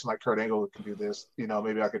legit person like Kurt Angle can do this,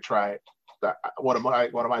 maybe I could try it. What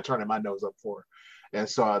am I turning my nose up for? And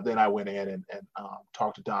so then I went in and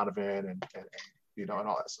talked to Donovan and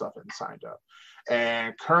all that stuff and signed up.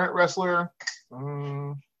 And current wrestler,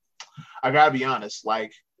 I gotta be honest,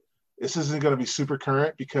 like this isn't gonna be super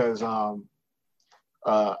current because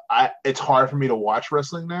it's hard for me to watch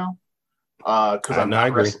wrestling now because I'm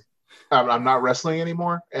not wrestling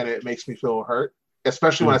anymore, and it makes me feel hurt,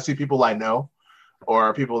 especially when I see people I know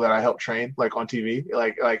or people that I help train like on TV.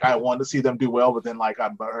 Like I want to see them do well, but then like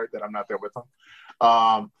I'm hurt that I'm not there with them.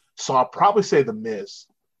 So I'll probably say The Miz.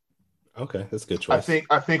 Okay, that's a good choice.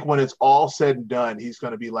 I think when it's all said and done, he's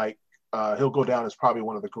going to be like, he'll go down as probably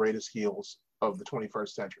one of the greatest heels of the 21st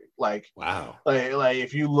century. Like, wow. Like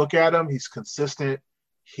if you look at him, he's consistent.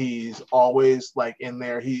 He's always like in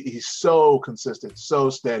there. He's so consistent,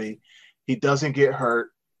 so steady. He doesn't get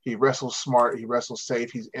hurt. He wrestles smart. He wrestles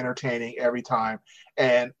safe. He's entertaining every time.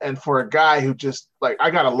 And for a guy who just like,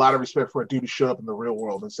 I got a lot of respect for a dude who showed up in the real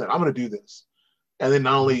world and said, I'm going to do this. And then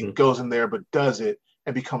not only goes in there, but does it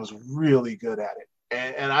and becomes really good at it.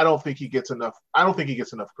 And I don't think he gets enough. I don't think he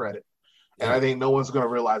gets enough credit. And I think no one's going to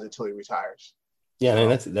realize it until he retires. Yeah,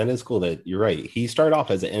 and that is cool that you're right. He started off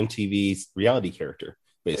as an MTV's reality character,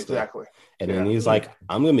 basically. Exactly. And then he's like,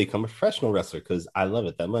 I'm going to become a professional wrestler because I love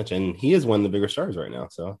it that much. And he is one of the bigger stars right now.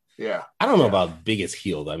 So yeah, I don't know about biggest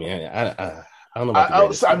heel. I mean, I don't know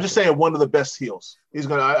about I'm just saying one of the best heels. He's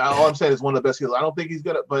going to, all I'm saying is one of the best heels. I don't think he's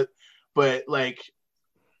going to, but like,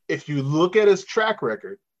 if you look at his track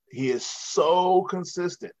record, he is so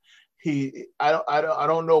consistent. I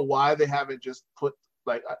don't know why they haven't just put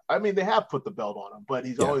they have put the belt on him, but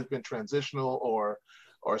he's always been transitional or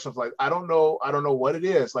something like. I don't know what it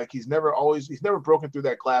is. Like he's never broken through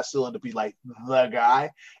that glass ceiling to be like the guy,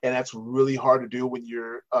 and that's really hard to do when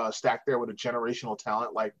you're stacked there with a generational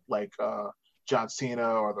talent like John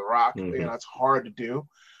Cena or The Rock. It's hard to do.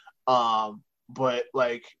 But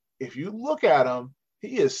like, if you look at him,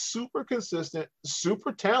 he is super consistent,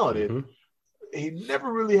 super talented. Mhm. He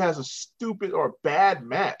never really has a stupid or bad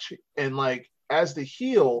match. And like, as the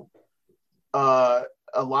heel, a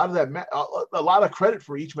lot of that, a lot of credit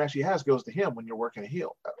for each match he has goes to him when you're working a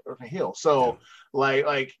heel. So,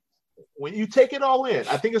 like when you take it all in,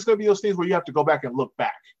 I think it's going to be those things where you have to go back and look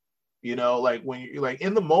back. You know, like when you're like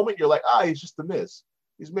in the moment, you're like, he's just the Miz,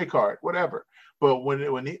 he's mid card, whatever. But when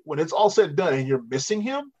it's all said and done, and you're missing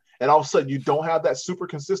him, and all of a sudden you don't have that super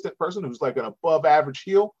consistent person who's like an above average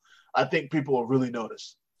heel, I think people will really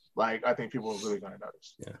notice. Like, I think people are really going to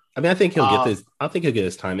notice. Yeah, I mean, I think he'll get this. I think he'll get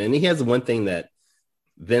his time, and he has one thing that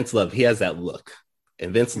Vince loved. He has that look,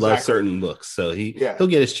 and Vince loves certain looks, so he'll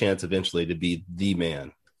get his chance eventually to be the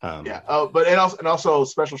man. But also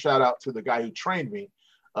special shout out to the guy who trained me,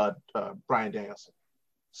 Brian Danielson.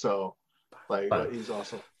 So, like, he's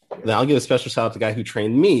awesome. Yeah. Now I'll give a special shout out to the guy who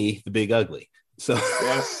trained me, the Big Ugly. So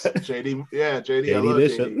yes, JD. Yeah, JD. JD I love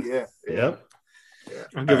Bishop. JD. Yeah. Yep. Yeah.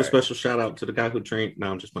 I'll give a special shout out to the guy who trained.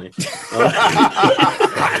 No, I'm just playing.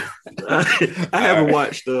 I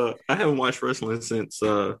haven't watched wrestling since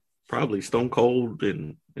probably Stone Cold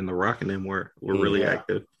and The Rock and them were really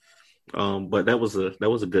active. But that was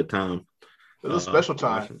a good time. It was a special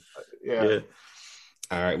time. Yeah.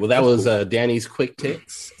 All right. Well, that was Danny's quick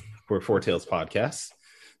takes for Four Tails podcast.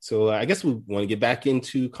 So I guess we want to get back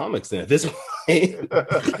into comics then at this point.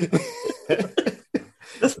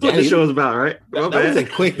 That's what the show is about, right? That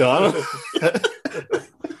wasn't quick, though.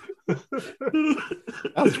 That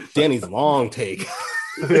was Danny's long take.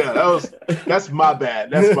 Yeah, that's my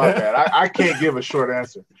bad. I can't give a short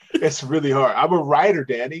answer. It's really hard. I'm a writer,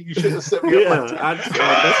 Danny. You should have set me up. That's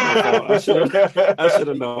my fault. I should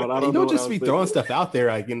have known. You don't just be throwing stuff out there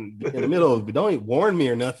like in the middle. Don't warn me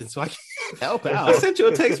or nothing, so I can help out. I sent you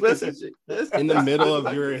a text message in the middle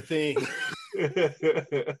of your thing.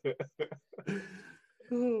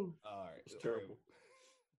 All right, it's terrible.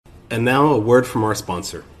 And now a word from our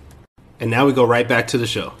sponsor. And now we go right back to the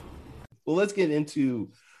show. Well, let's get into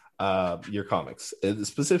your comics,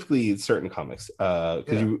 specifically certain comics,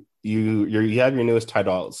 because you have your newest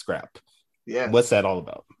title out, Scrap. Yeah. What's that all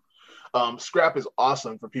about? Scrap is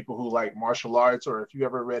awesome for people who like martial arts, or if you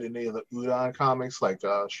ever read any of the Udon comics, like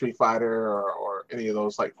Street Fighter or any of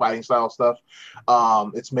those like fighting style stuff.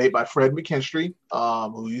 It's made by Fred McKinstry,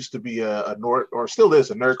 who used to be or still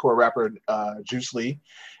is a nerdcore rapper, Juice Lee.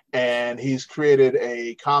 And he's created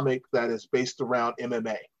a comic that is based around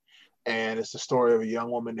MMA. And it's the story of a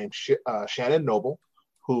young woman named Shannon Noble,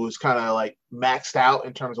 who's kind of like maxed out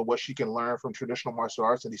in terms of what she can learn from traditional martial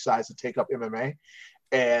arts and decides to take up MMA.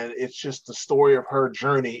 And it's just the story of her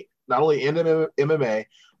journey, not only into MMA,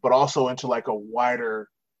 but also into like a wider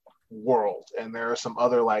world. And there are some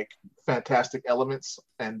other like fantastic elements.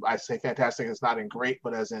 And I say fantastic, it's not in great,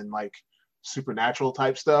 but as in like supernatural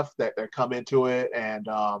type stuff that come into it. And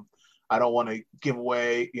I don't want to give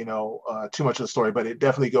away, too much of the story, but it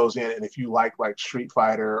definitely goes in. And if you like Street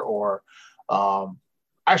Fighter or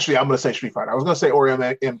actually, I'm going to say Street Fighter. I was going to say or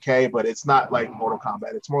MK, but it's not like Mortal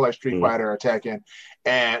Kombat. It's more like Street Fighter or Tekken.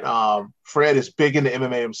 And Fred is big into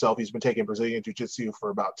MMA himself. He's been taking Brazilian Jiu-Jitsu for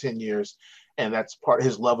about 10 years. And that's part of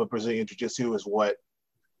his love of Brazilian Jiu-Jitsu is what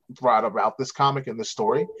brought about this comic and this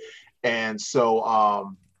story. And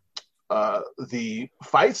so the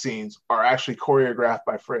fight scenes are actually choreographed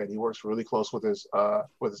by Fred. He works really close with his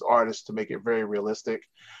artist to make it very realistic.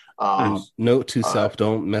 Note to self: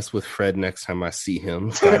 don't mess with Fred next time I see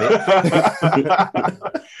him.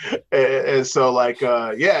 and so,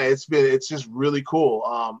 it's just really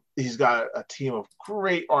cool. He's got a team of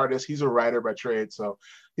great artists. He's a writer by trade, so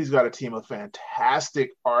he's got a team of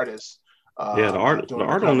fantastic artists. The art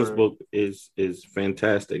on this book is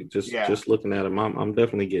fantastic. Just looking at him, I'm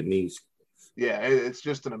definitely getting these. Yeah, it's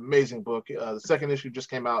just an amazing book. The second issue just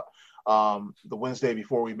came out the Wednesday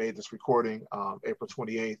before we made this recording, April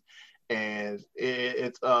 28th, and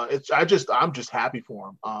I'm just happy for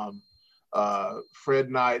him. Fred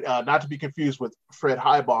and I, not to be confused with Fred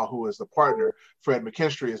Highball, who is the partner. Fred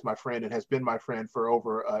McKinstry is my friend and has been my friend for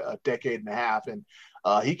over a decade and a half. And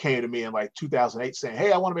he came to me in like 2008 saying,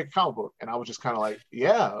 "Hey, I want to make a comic book." And I was just kind of like,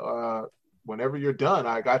 "Yeah, whenever you're done,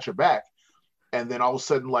 I got your back." And then all of a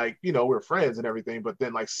sudden, we're friends and everything. But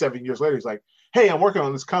then 7 years later, he's like, "Hey, I'm working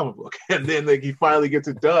on this comic book." And then he finally gets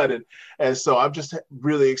it done. And so I'm just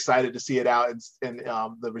really excited to see it out. And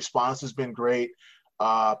the response has been great.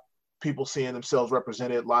 People seeing themselves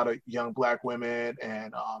represented, a lot of young Black women.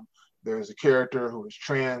 And there's a character who is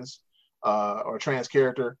trans, or a trans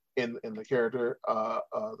character in the character,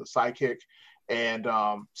 the sidekick. And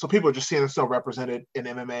so people are just seeing themselves represented in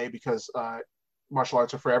MMA because martial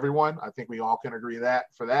arts are for everyone. I think we all can agree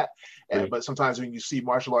for that. But sometimes when you see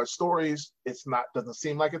martial arts stories, doesn't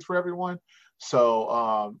seem like it's for everyone.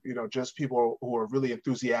 So, just people who are really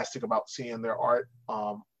enthusiastic about seeing their art,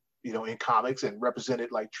 in comics and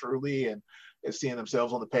represented like truly and seeing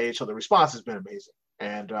themselves on the page. So the response has been amazing.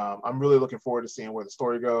 And I'm really looking forward to seeing where the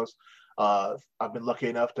story goes. I've been lucky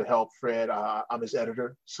enough to help Fred. I'm his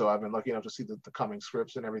editor. So I've been lucky enough to see the coming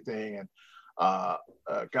scripts and everything. And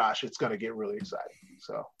gosh, it's going to get really exciting.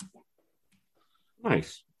 So.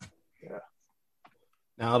 Nice. Yeah.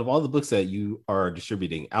 Now, out of all the books that you are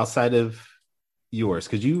distributing outside of yours,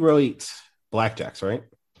 because you wrote Blackjacks, right?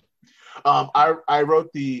 I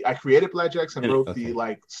created Blackjacks and wrote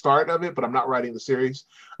the start of it, but I'm not writing the series.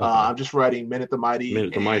 I'm just writing Men at the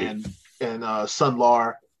Mighty and Sun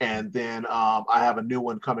Lar, and then I have a new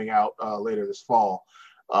one coming out later this fall.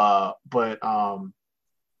 So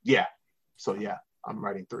I'm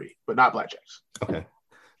writing 3, but not Blackjacks. Okay.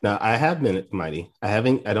 Now I have Men at the Mighty. I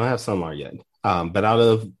don't have Sun Lar yet. But out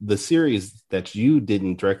of the series that you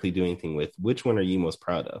didn't directly do anything with, which one are you most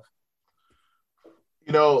proud of?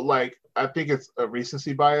 I think it's a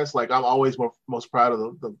recency bias. Like I'm always most proud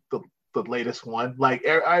of the latest one. Like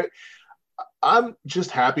I'm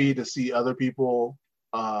just happy to see other people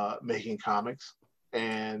making comics,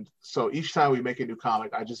 and so each time we make a new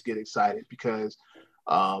comic, I just get excited because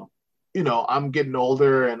I'm getting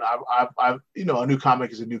older, and I've a new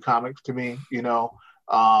comic is a new comic to me.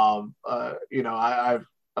 I've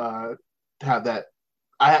have that.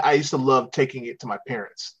 I used to love taking it to my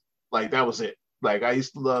parents. Like that was it. Like I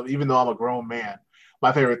used to love, even though I'm a grown man,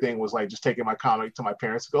 my favorite thing was like just taking my comic to my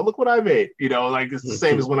parents and go, look what I made. Like it's the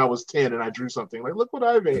same as when I was 10 and I drew something. Like, look what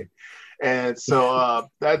I made. And so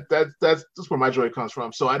that's where my joy comes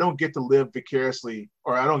from. So I don't get to live vicariously,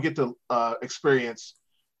 or I don't get to experience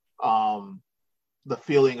the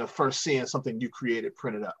feeling of first seeing something you created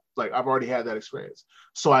printed up. Like I've already had that experience.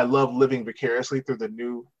 So I love living vicariously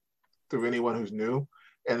through anyone who's new,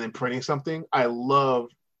 and then printing something. I love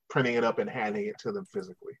printing it up and handing it to them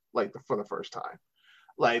physically, like for the first time.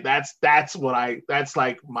 Like that's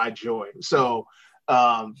like my joy. So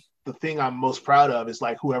the thing I'm most proud of is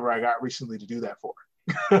like whoever I got recently to do that for.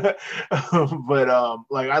 But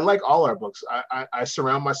I like all our books. I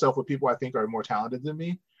surround myself with people I think are more talented than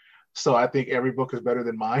me. So I think every book is better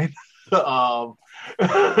than mine. So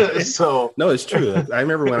no, it's true. I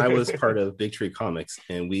remember when I was part of Big Tree Comics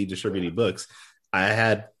and we distributed books, I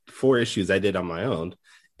had 4 issues I did on my own.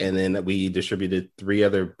 And then we distributed 3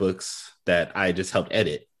 other books that I just helped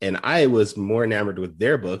edit. And I was more enamored with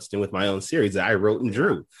their books than with my own series that I wrote and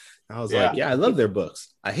drew. I was like, I love their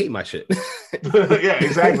books. I hate my shit. Yeah,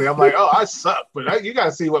 exactly. I'm like, I suck, but you got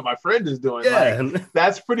to see what my friend is doing. Yeah. Like,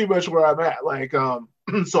 that's pretty much where I'm at. Like,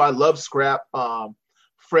 so I love Scrap.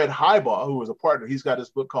 Fred Highball, who was a partner, he's got this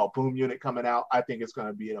book called Boom Unit coming out. I think it's going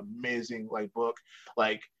to be an amazing book.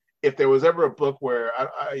 Like, if there was ever a book where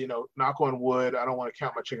I knock on wood, I don't want to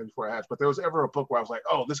count my chickens before I hatch, but there was ever a book where I was like,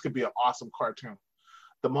 oh, this could be an awesome cartoon.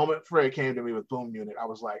 The moment Fred came to me with Boom Unit, I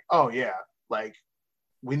was like, oh yeah, like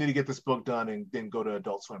we need to get this book done and then go to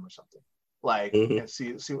Adult Swim or something, and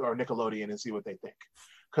see or Nickelodeon and see what they think.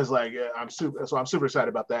 Because I'm super excited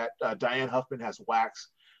about that. Diane Huffman has Wax,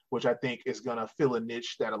 which I think is gonna fill a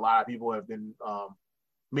niche that a lot of people have been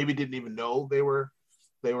maybe didn't even know they were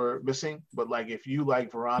missing. But like if you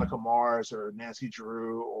like Veronica Mars or Nancy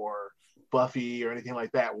Drew or Buffy or anything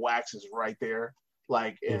like that, Wax is right there.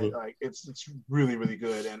 And it's really, really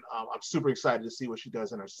good. And I'm super excited to see what she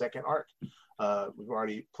does in her second arc. We've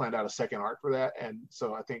already planned out a second arc for that, and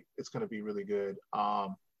so I think it's going to be really good. I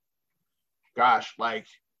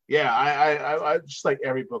just like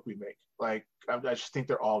every book we make. Like I just think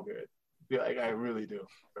they're all good. I really do.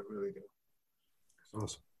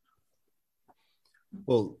 Awesome.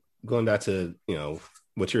 Well, going back to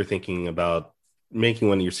what you're thinking about making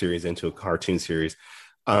one of your series into a cartoon series,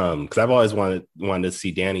 because I've always wanted to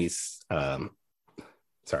see Danny's.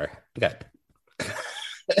 Sorry, I got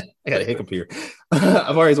a hiccup here.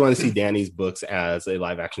 I've always wanted to see Danny's books as a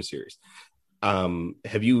live action series.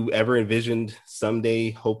 Have you ever envisioned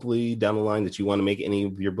someday, hopefully down the line, that you want to make any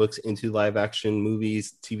of your books into live action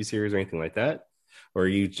movies, TV series, or anything like that? Or are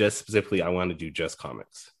you just specifically, I want to do just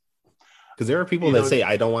comics? Because there are people that say,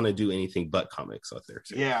 I don't want to do anything but comics out there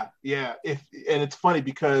too. Yeah. And it's funny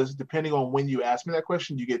because depending on when you ask me that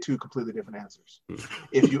question, you get 2 completely different answers.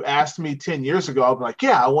 If you asked me 10 years ago, I'd be like,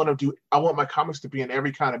 I want my comics to be in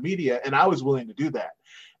every kind of media. And I was willing to do that.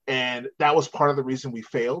 And that was part of the reason we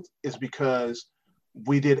failed, is because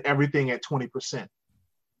we did everything at 20%.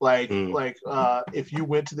 If you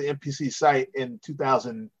went to the NPC site in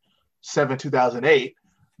 2007, 2008,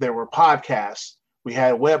 there were podcasts We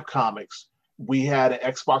had web comics. We had an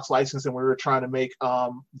Xbox license, and we were trying to make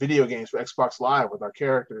video games for Xbox Live with our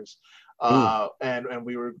characters. And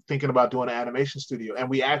we were thinking about doing an animation studio. And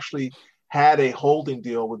we actually had a holding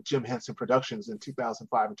deal with Jim Henson Productions in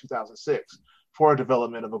 2005 and 2006 for a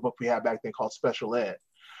development of a book we had back then called Special Ed.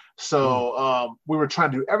 So we were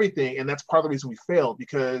trying to do everything, and that's part of the reason we failed,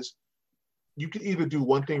 because you can either do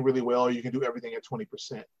one thing really well or you can do everything at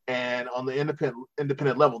 20%. And on the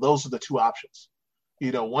independent level, those are the two options.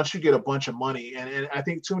 You know, once you get a bunch of money, and I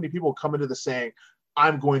think too many people come into this saying,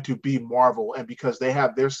 I'm going to be Marvel, and because they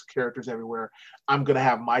have their characters everywhere, I'm going to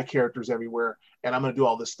have my characters everywhere, and I'm going to do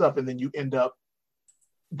all this stuff. And then you end up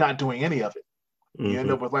not doing any of it. You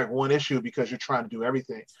end up with like one issue because you're trying to do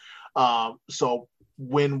everything. So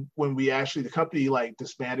when we actually, the company like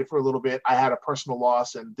disbanded for a little bit, I had a personal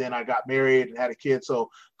loss, and then I got married and had a kid. So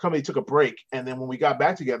the company took a break. And then when we got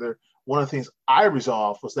back together, one of the things I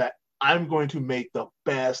resolved was that I'm going to make the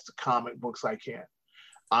best comic books I can.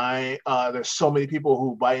 There's so many people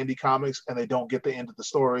who buy indie comics and they don't get the end of the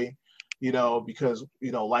story, you know, because,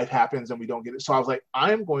 you know, life happens and we don't get it. So I was like,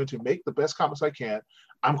 I'm going to make the best comics I can.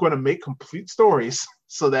 I'm going to make complete stories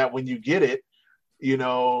so that when you get it, you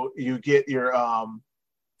know, you get your,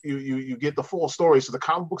 you get the full story. So the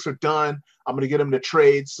comic books are done. I'm going to get them to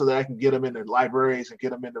trades so that I can get them into libraries and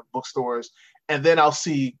get them into bookstores. And then I'll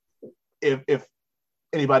see if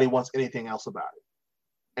anybody wants anything else about it.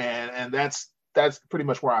 And that's pretty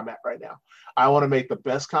much where I'm at right now. I want to make the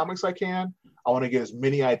best comics I can. I want to get as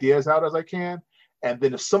many ideas out as I can. And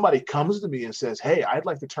then if somebody comes to me and says, hey, I'd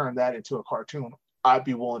like to turn that into a cartoon, I'd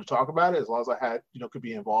be willing to talk about it, as long as I had, you know, could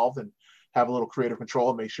be involved and have a little creative control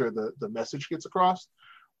and make sure the message gets across.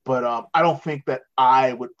 But I don't think that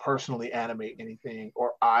I would personally animate anything,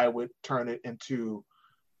 or I would turn it into,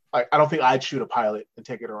 I don't think I'd shoot a pilot and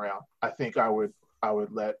take it around. I think I would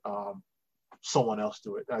let someone else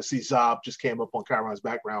do it. I see Zob just came up on Chiron's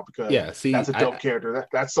background because that's a dope character.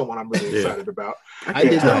 That's someone I'm really excited about. I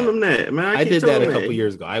keep telling them that, man. I did that a couple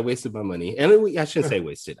years ago. I wasted my money, and I shouldn't say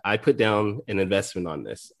wasted. I put down an investment on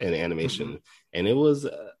this in animation, and it was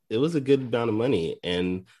a good amount of money,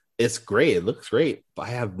 and it's great. It looks great, but I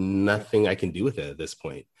have nothing I can do with it at this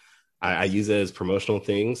point. I use it as promotional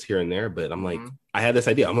things here and there, but I'm like, I had this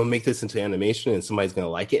idea. I'm going to make this into animation and somebody's going to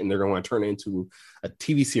like it and they're going to want to turn it into a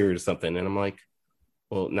TV series or something. And I'm like,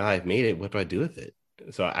 well, now I've made it. What do I do with it?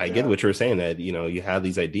 So I get what you're saying, that, you know, you have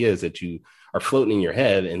these ideas that you are floating in your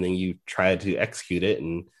head and then you try to execute it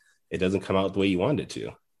and it doesn't come out the way you want it to.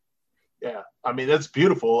 Yeah. I mean, that's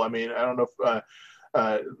beautiful. I mean, I don't know if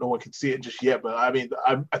no one can see it just yet, but I mean,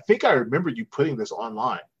 I think I remember you putting this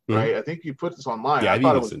online. Right. I think you put this online. Yeah, I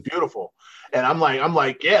thought it was beautiful. And I'm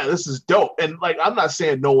like, yeah, this is dope. And like, I'm not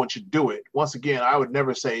saying no one should do it. Once again, I would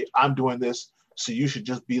never say I'm doing this, so you should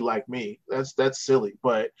just be like me. That's silly.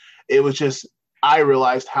 But it was just, I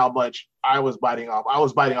realized how much I was biting off. I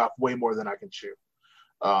was biting off way more than I can chew.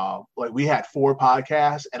 Like we had 4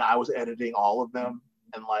 podcasts and I was editing all of them.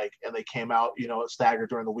 And they came out, you know, staggered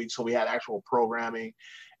during the week. So we had actual programming.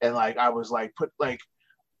 And like, I was like,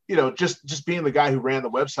 you know, just being the guy who ran the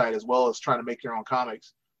website as well as trying to make your own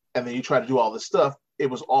comics. And then you try to do all this stuff. It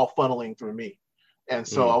was all funneling through me. And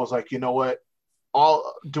so I was like, you know what,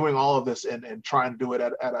 doing all of this and trying to do it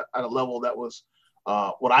at a level that was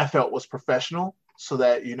what I felt was professional, so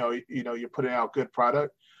that, you know, you're putting out good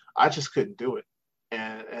product. I just couldn't do it.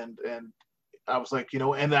 And I was like, you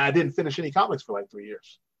know, and I didn't finish any comics for like 3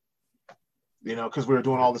 years, you know, because we were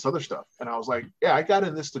doing all this other stuff. And I was like, yeah, I got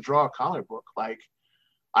in this to draw a comic book. Like,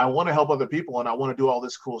 I want to help other people and I want to do all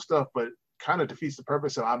this cool stuff, but kind of defeats the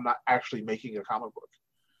purpose of I'm not actually making a comic book,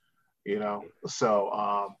 you know?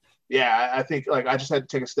 So, yeah, I think like I just had to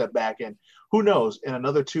take a step back, and who knows, in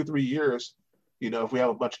another 2-3 years, you know, if we have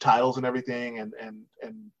a bunch of titles and everything and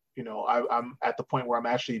you know, I'm at the point where I'm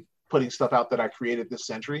actually putting stuff out that I created this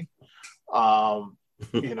century.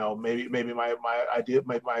 You know, maybe my idea,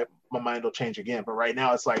 my mind will change again. But right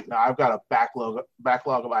now it's like, no, I've got a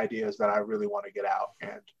backlog of ideas that I really want to get out,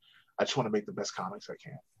 and I just want to make the best comics I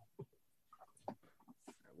can.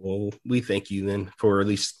 Well, we thank you then for at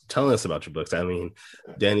least telling us about your books. I mean,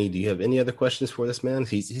 Danny, do you have any other questions for this man?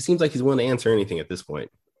 He seems like he's willing to answer anything at this point.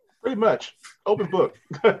 Pretty much open book.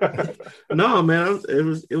 No, man,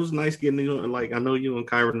 it was nice getting to know. Like, I know you and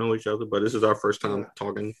Kyra know each other, but this is our first time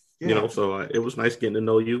talking. Yeah. You know, so it was nice getting to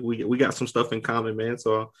know you. We got some stuff in common, man.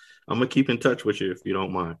 So I'm gonna keep in touch with you if you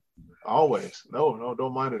don't mind. Always, no,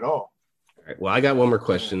 don't mind at all. All right. Well, I got one more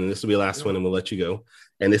question, and this will be the last one, and we'll let you go.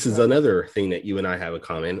 And this is another thing that you and I have in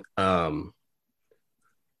common.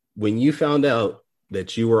 When you found out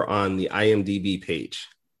that you were on the IMDb page,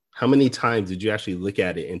 how many times did you actually look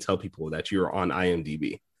at it and tell people that you were on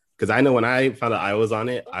IMDb? Because I know when I found out I was on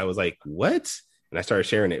it, I was like, what? And I started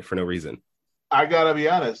sharing it for no reason. I gotta be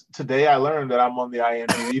honest. Today I learned that I'm on the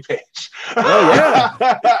IMDb page. Oh yeah,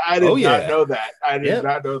 I did not know that. I did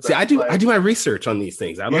not know that. See, I do my research on these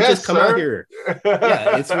things. I don't just come out here.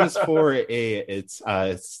 Yeah, it was for it's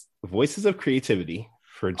Voices of Creativity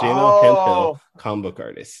for JML Hemphill, comic book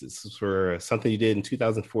artist. This is for something you did in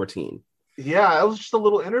 2014. Yeah, it was just a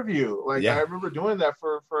little interview. Like I remember doing that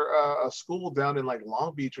for a school down in like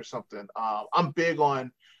Long Beach or something. I'm big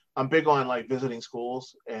on like visiting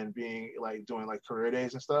schools and being like doing like career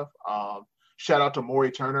days and stuff. Shout out to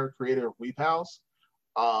Maury Turner, creator of WePals.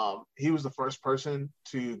 He was the first person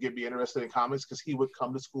to get me interested in comics because he would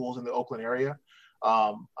come to schools in the Oakland area.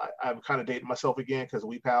 I'm kind of dating myself again because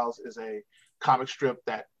WePals is a comic strip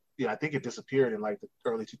that I think it disappeared in like the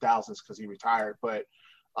early 2000s because he retired. But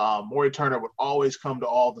Maury Turner would always come to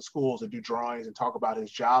all the schools and do drawings and talk about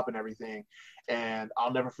his job and everything. And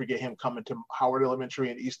I'll never forget him coming to Howard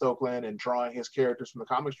Elementary in East Oakland and drawing his characters from the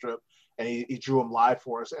comic strip. And he drew them live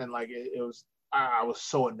for us. And like I was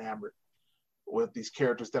so enamored with these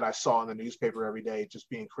characters that I saw in the newspaper every day, just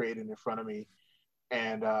being created in front of me.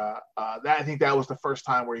 And I think that was the first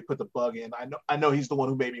time where he put the bug in. I know he's the one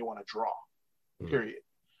who made me want to draw, period.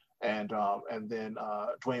 And then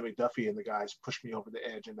Dwayne McDuffie and the guys pushed me over the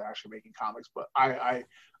edge into actually making comics. But I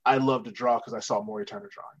love to draw because I saw Maury Turner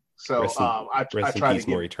drawing. So I try to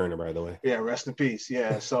Maury Turner, by the way. Yeah, rest in peace.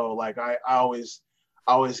 Yeah. So like I always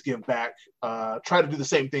give back. Try to do the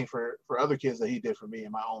same thing for other kids that he did for me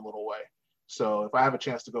in my own little way. So if I have a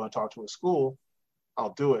chance to go and talk to a school,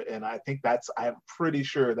 I'll do it. And I think I'm pretty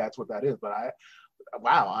sure that's what that is. But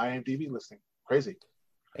IMDb listing, crazy.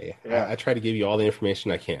 Hey, yeah. I try to give you all the information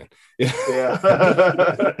I can. Yeah.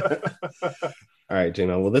 All right,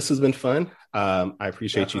 JML. Well, this has been fun. I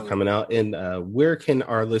appreciate you coming out. And where can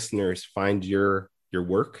our listeners find your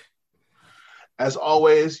work? As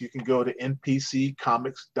always, you can go to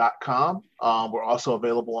npccomics.com. We're also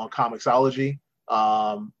available on Comixology.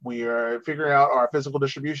 We are figuring out our physical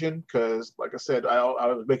distribution because, like I said,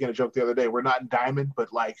 I was making a joke the other day. We're not in Diamond,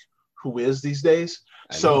 but like, who is these days?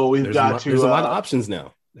 So there's a lot of options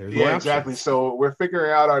now. Exactly. So we're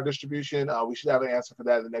figuring out our distribution. We should have an answer for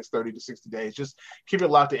that in the next 30 to 60 days. Just keep it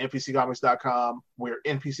locked to npccomics.com. We're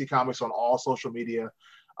NPC Comics on all social media.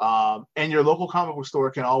 And your local comic book store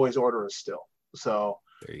can always order us still. So,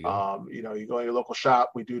 you go in your local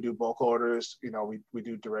shop. We do bulk orders. We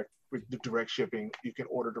do direct shipping. You can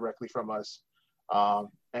order directly from us.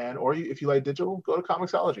 If you like digital, go to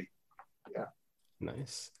Comixology. Yeah.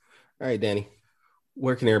 Nice. All right, Danny.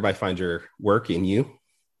 Where can everybody find your work and you?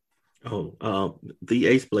 Oh, the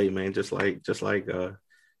Ace Blade, man. Just like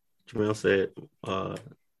Jamel said, on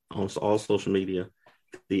all social media,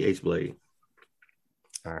 the Ace Blade.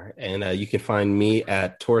 All right. And you can find me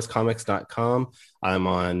at tauruscomics.com. I'm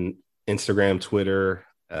on Instagram, Twitter.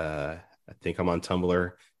 I think I'm on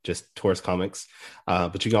Tumblr, just Taurus Comics.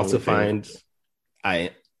 But you can also find I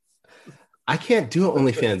can't do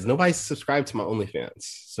Onlyfans. Nobody subscribed to my Onlyfans.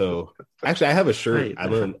 So actually I have a shirt. How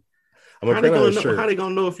are they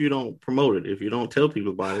gonna know if you don't promote it? If you don't tell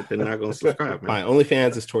people about it, they're not gonna subscribe. My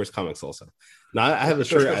OnlyFans is Taurus Comics also. Now I have a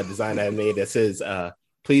shirt I designed I made that says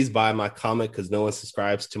please buy my comic because no one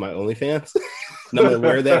subscribes to my OnlyFans. And I'm gonna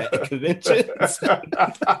wear that at conventions.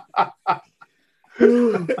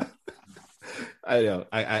 I know.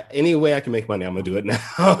 I any way I can make money, I'm gonna do it now.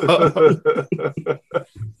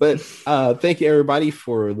 But thank you everybody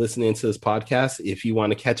for listening to this podcast. If you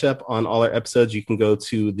want to catch up on all our episodes, you can go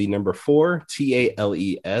to the number 4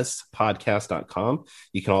 TALES podcast.com.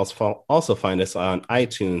 You can also find us on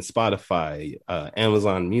iTunes, Spotify,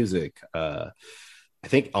 Amazon Music. I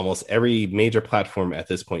think almost every major platform at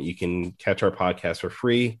this point. You can catch our podcast for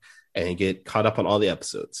free and get caught up on all the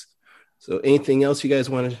episodes. So anything else you guys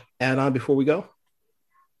want to add on before we go?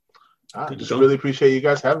 I just really appreciate you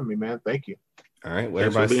guys having me, man. Thank you. All right. Well,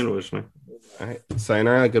 everybody, being with us, man. All right.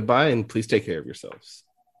 Sayonara. Goodbye. And please take care of yourselves.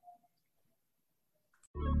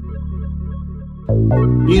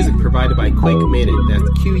 Music provided by Quick Made It. That's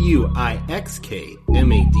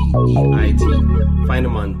QUIXKMADEIT. Find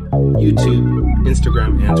them on YouTube,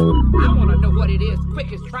 Instagram, and Twitter. I want to know what it is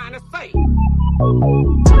Quick is trying to say.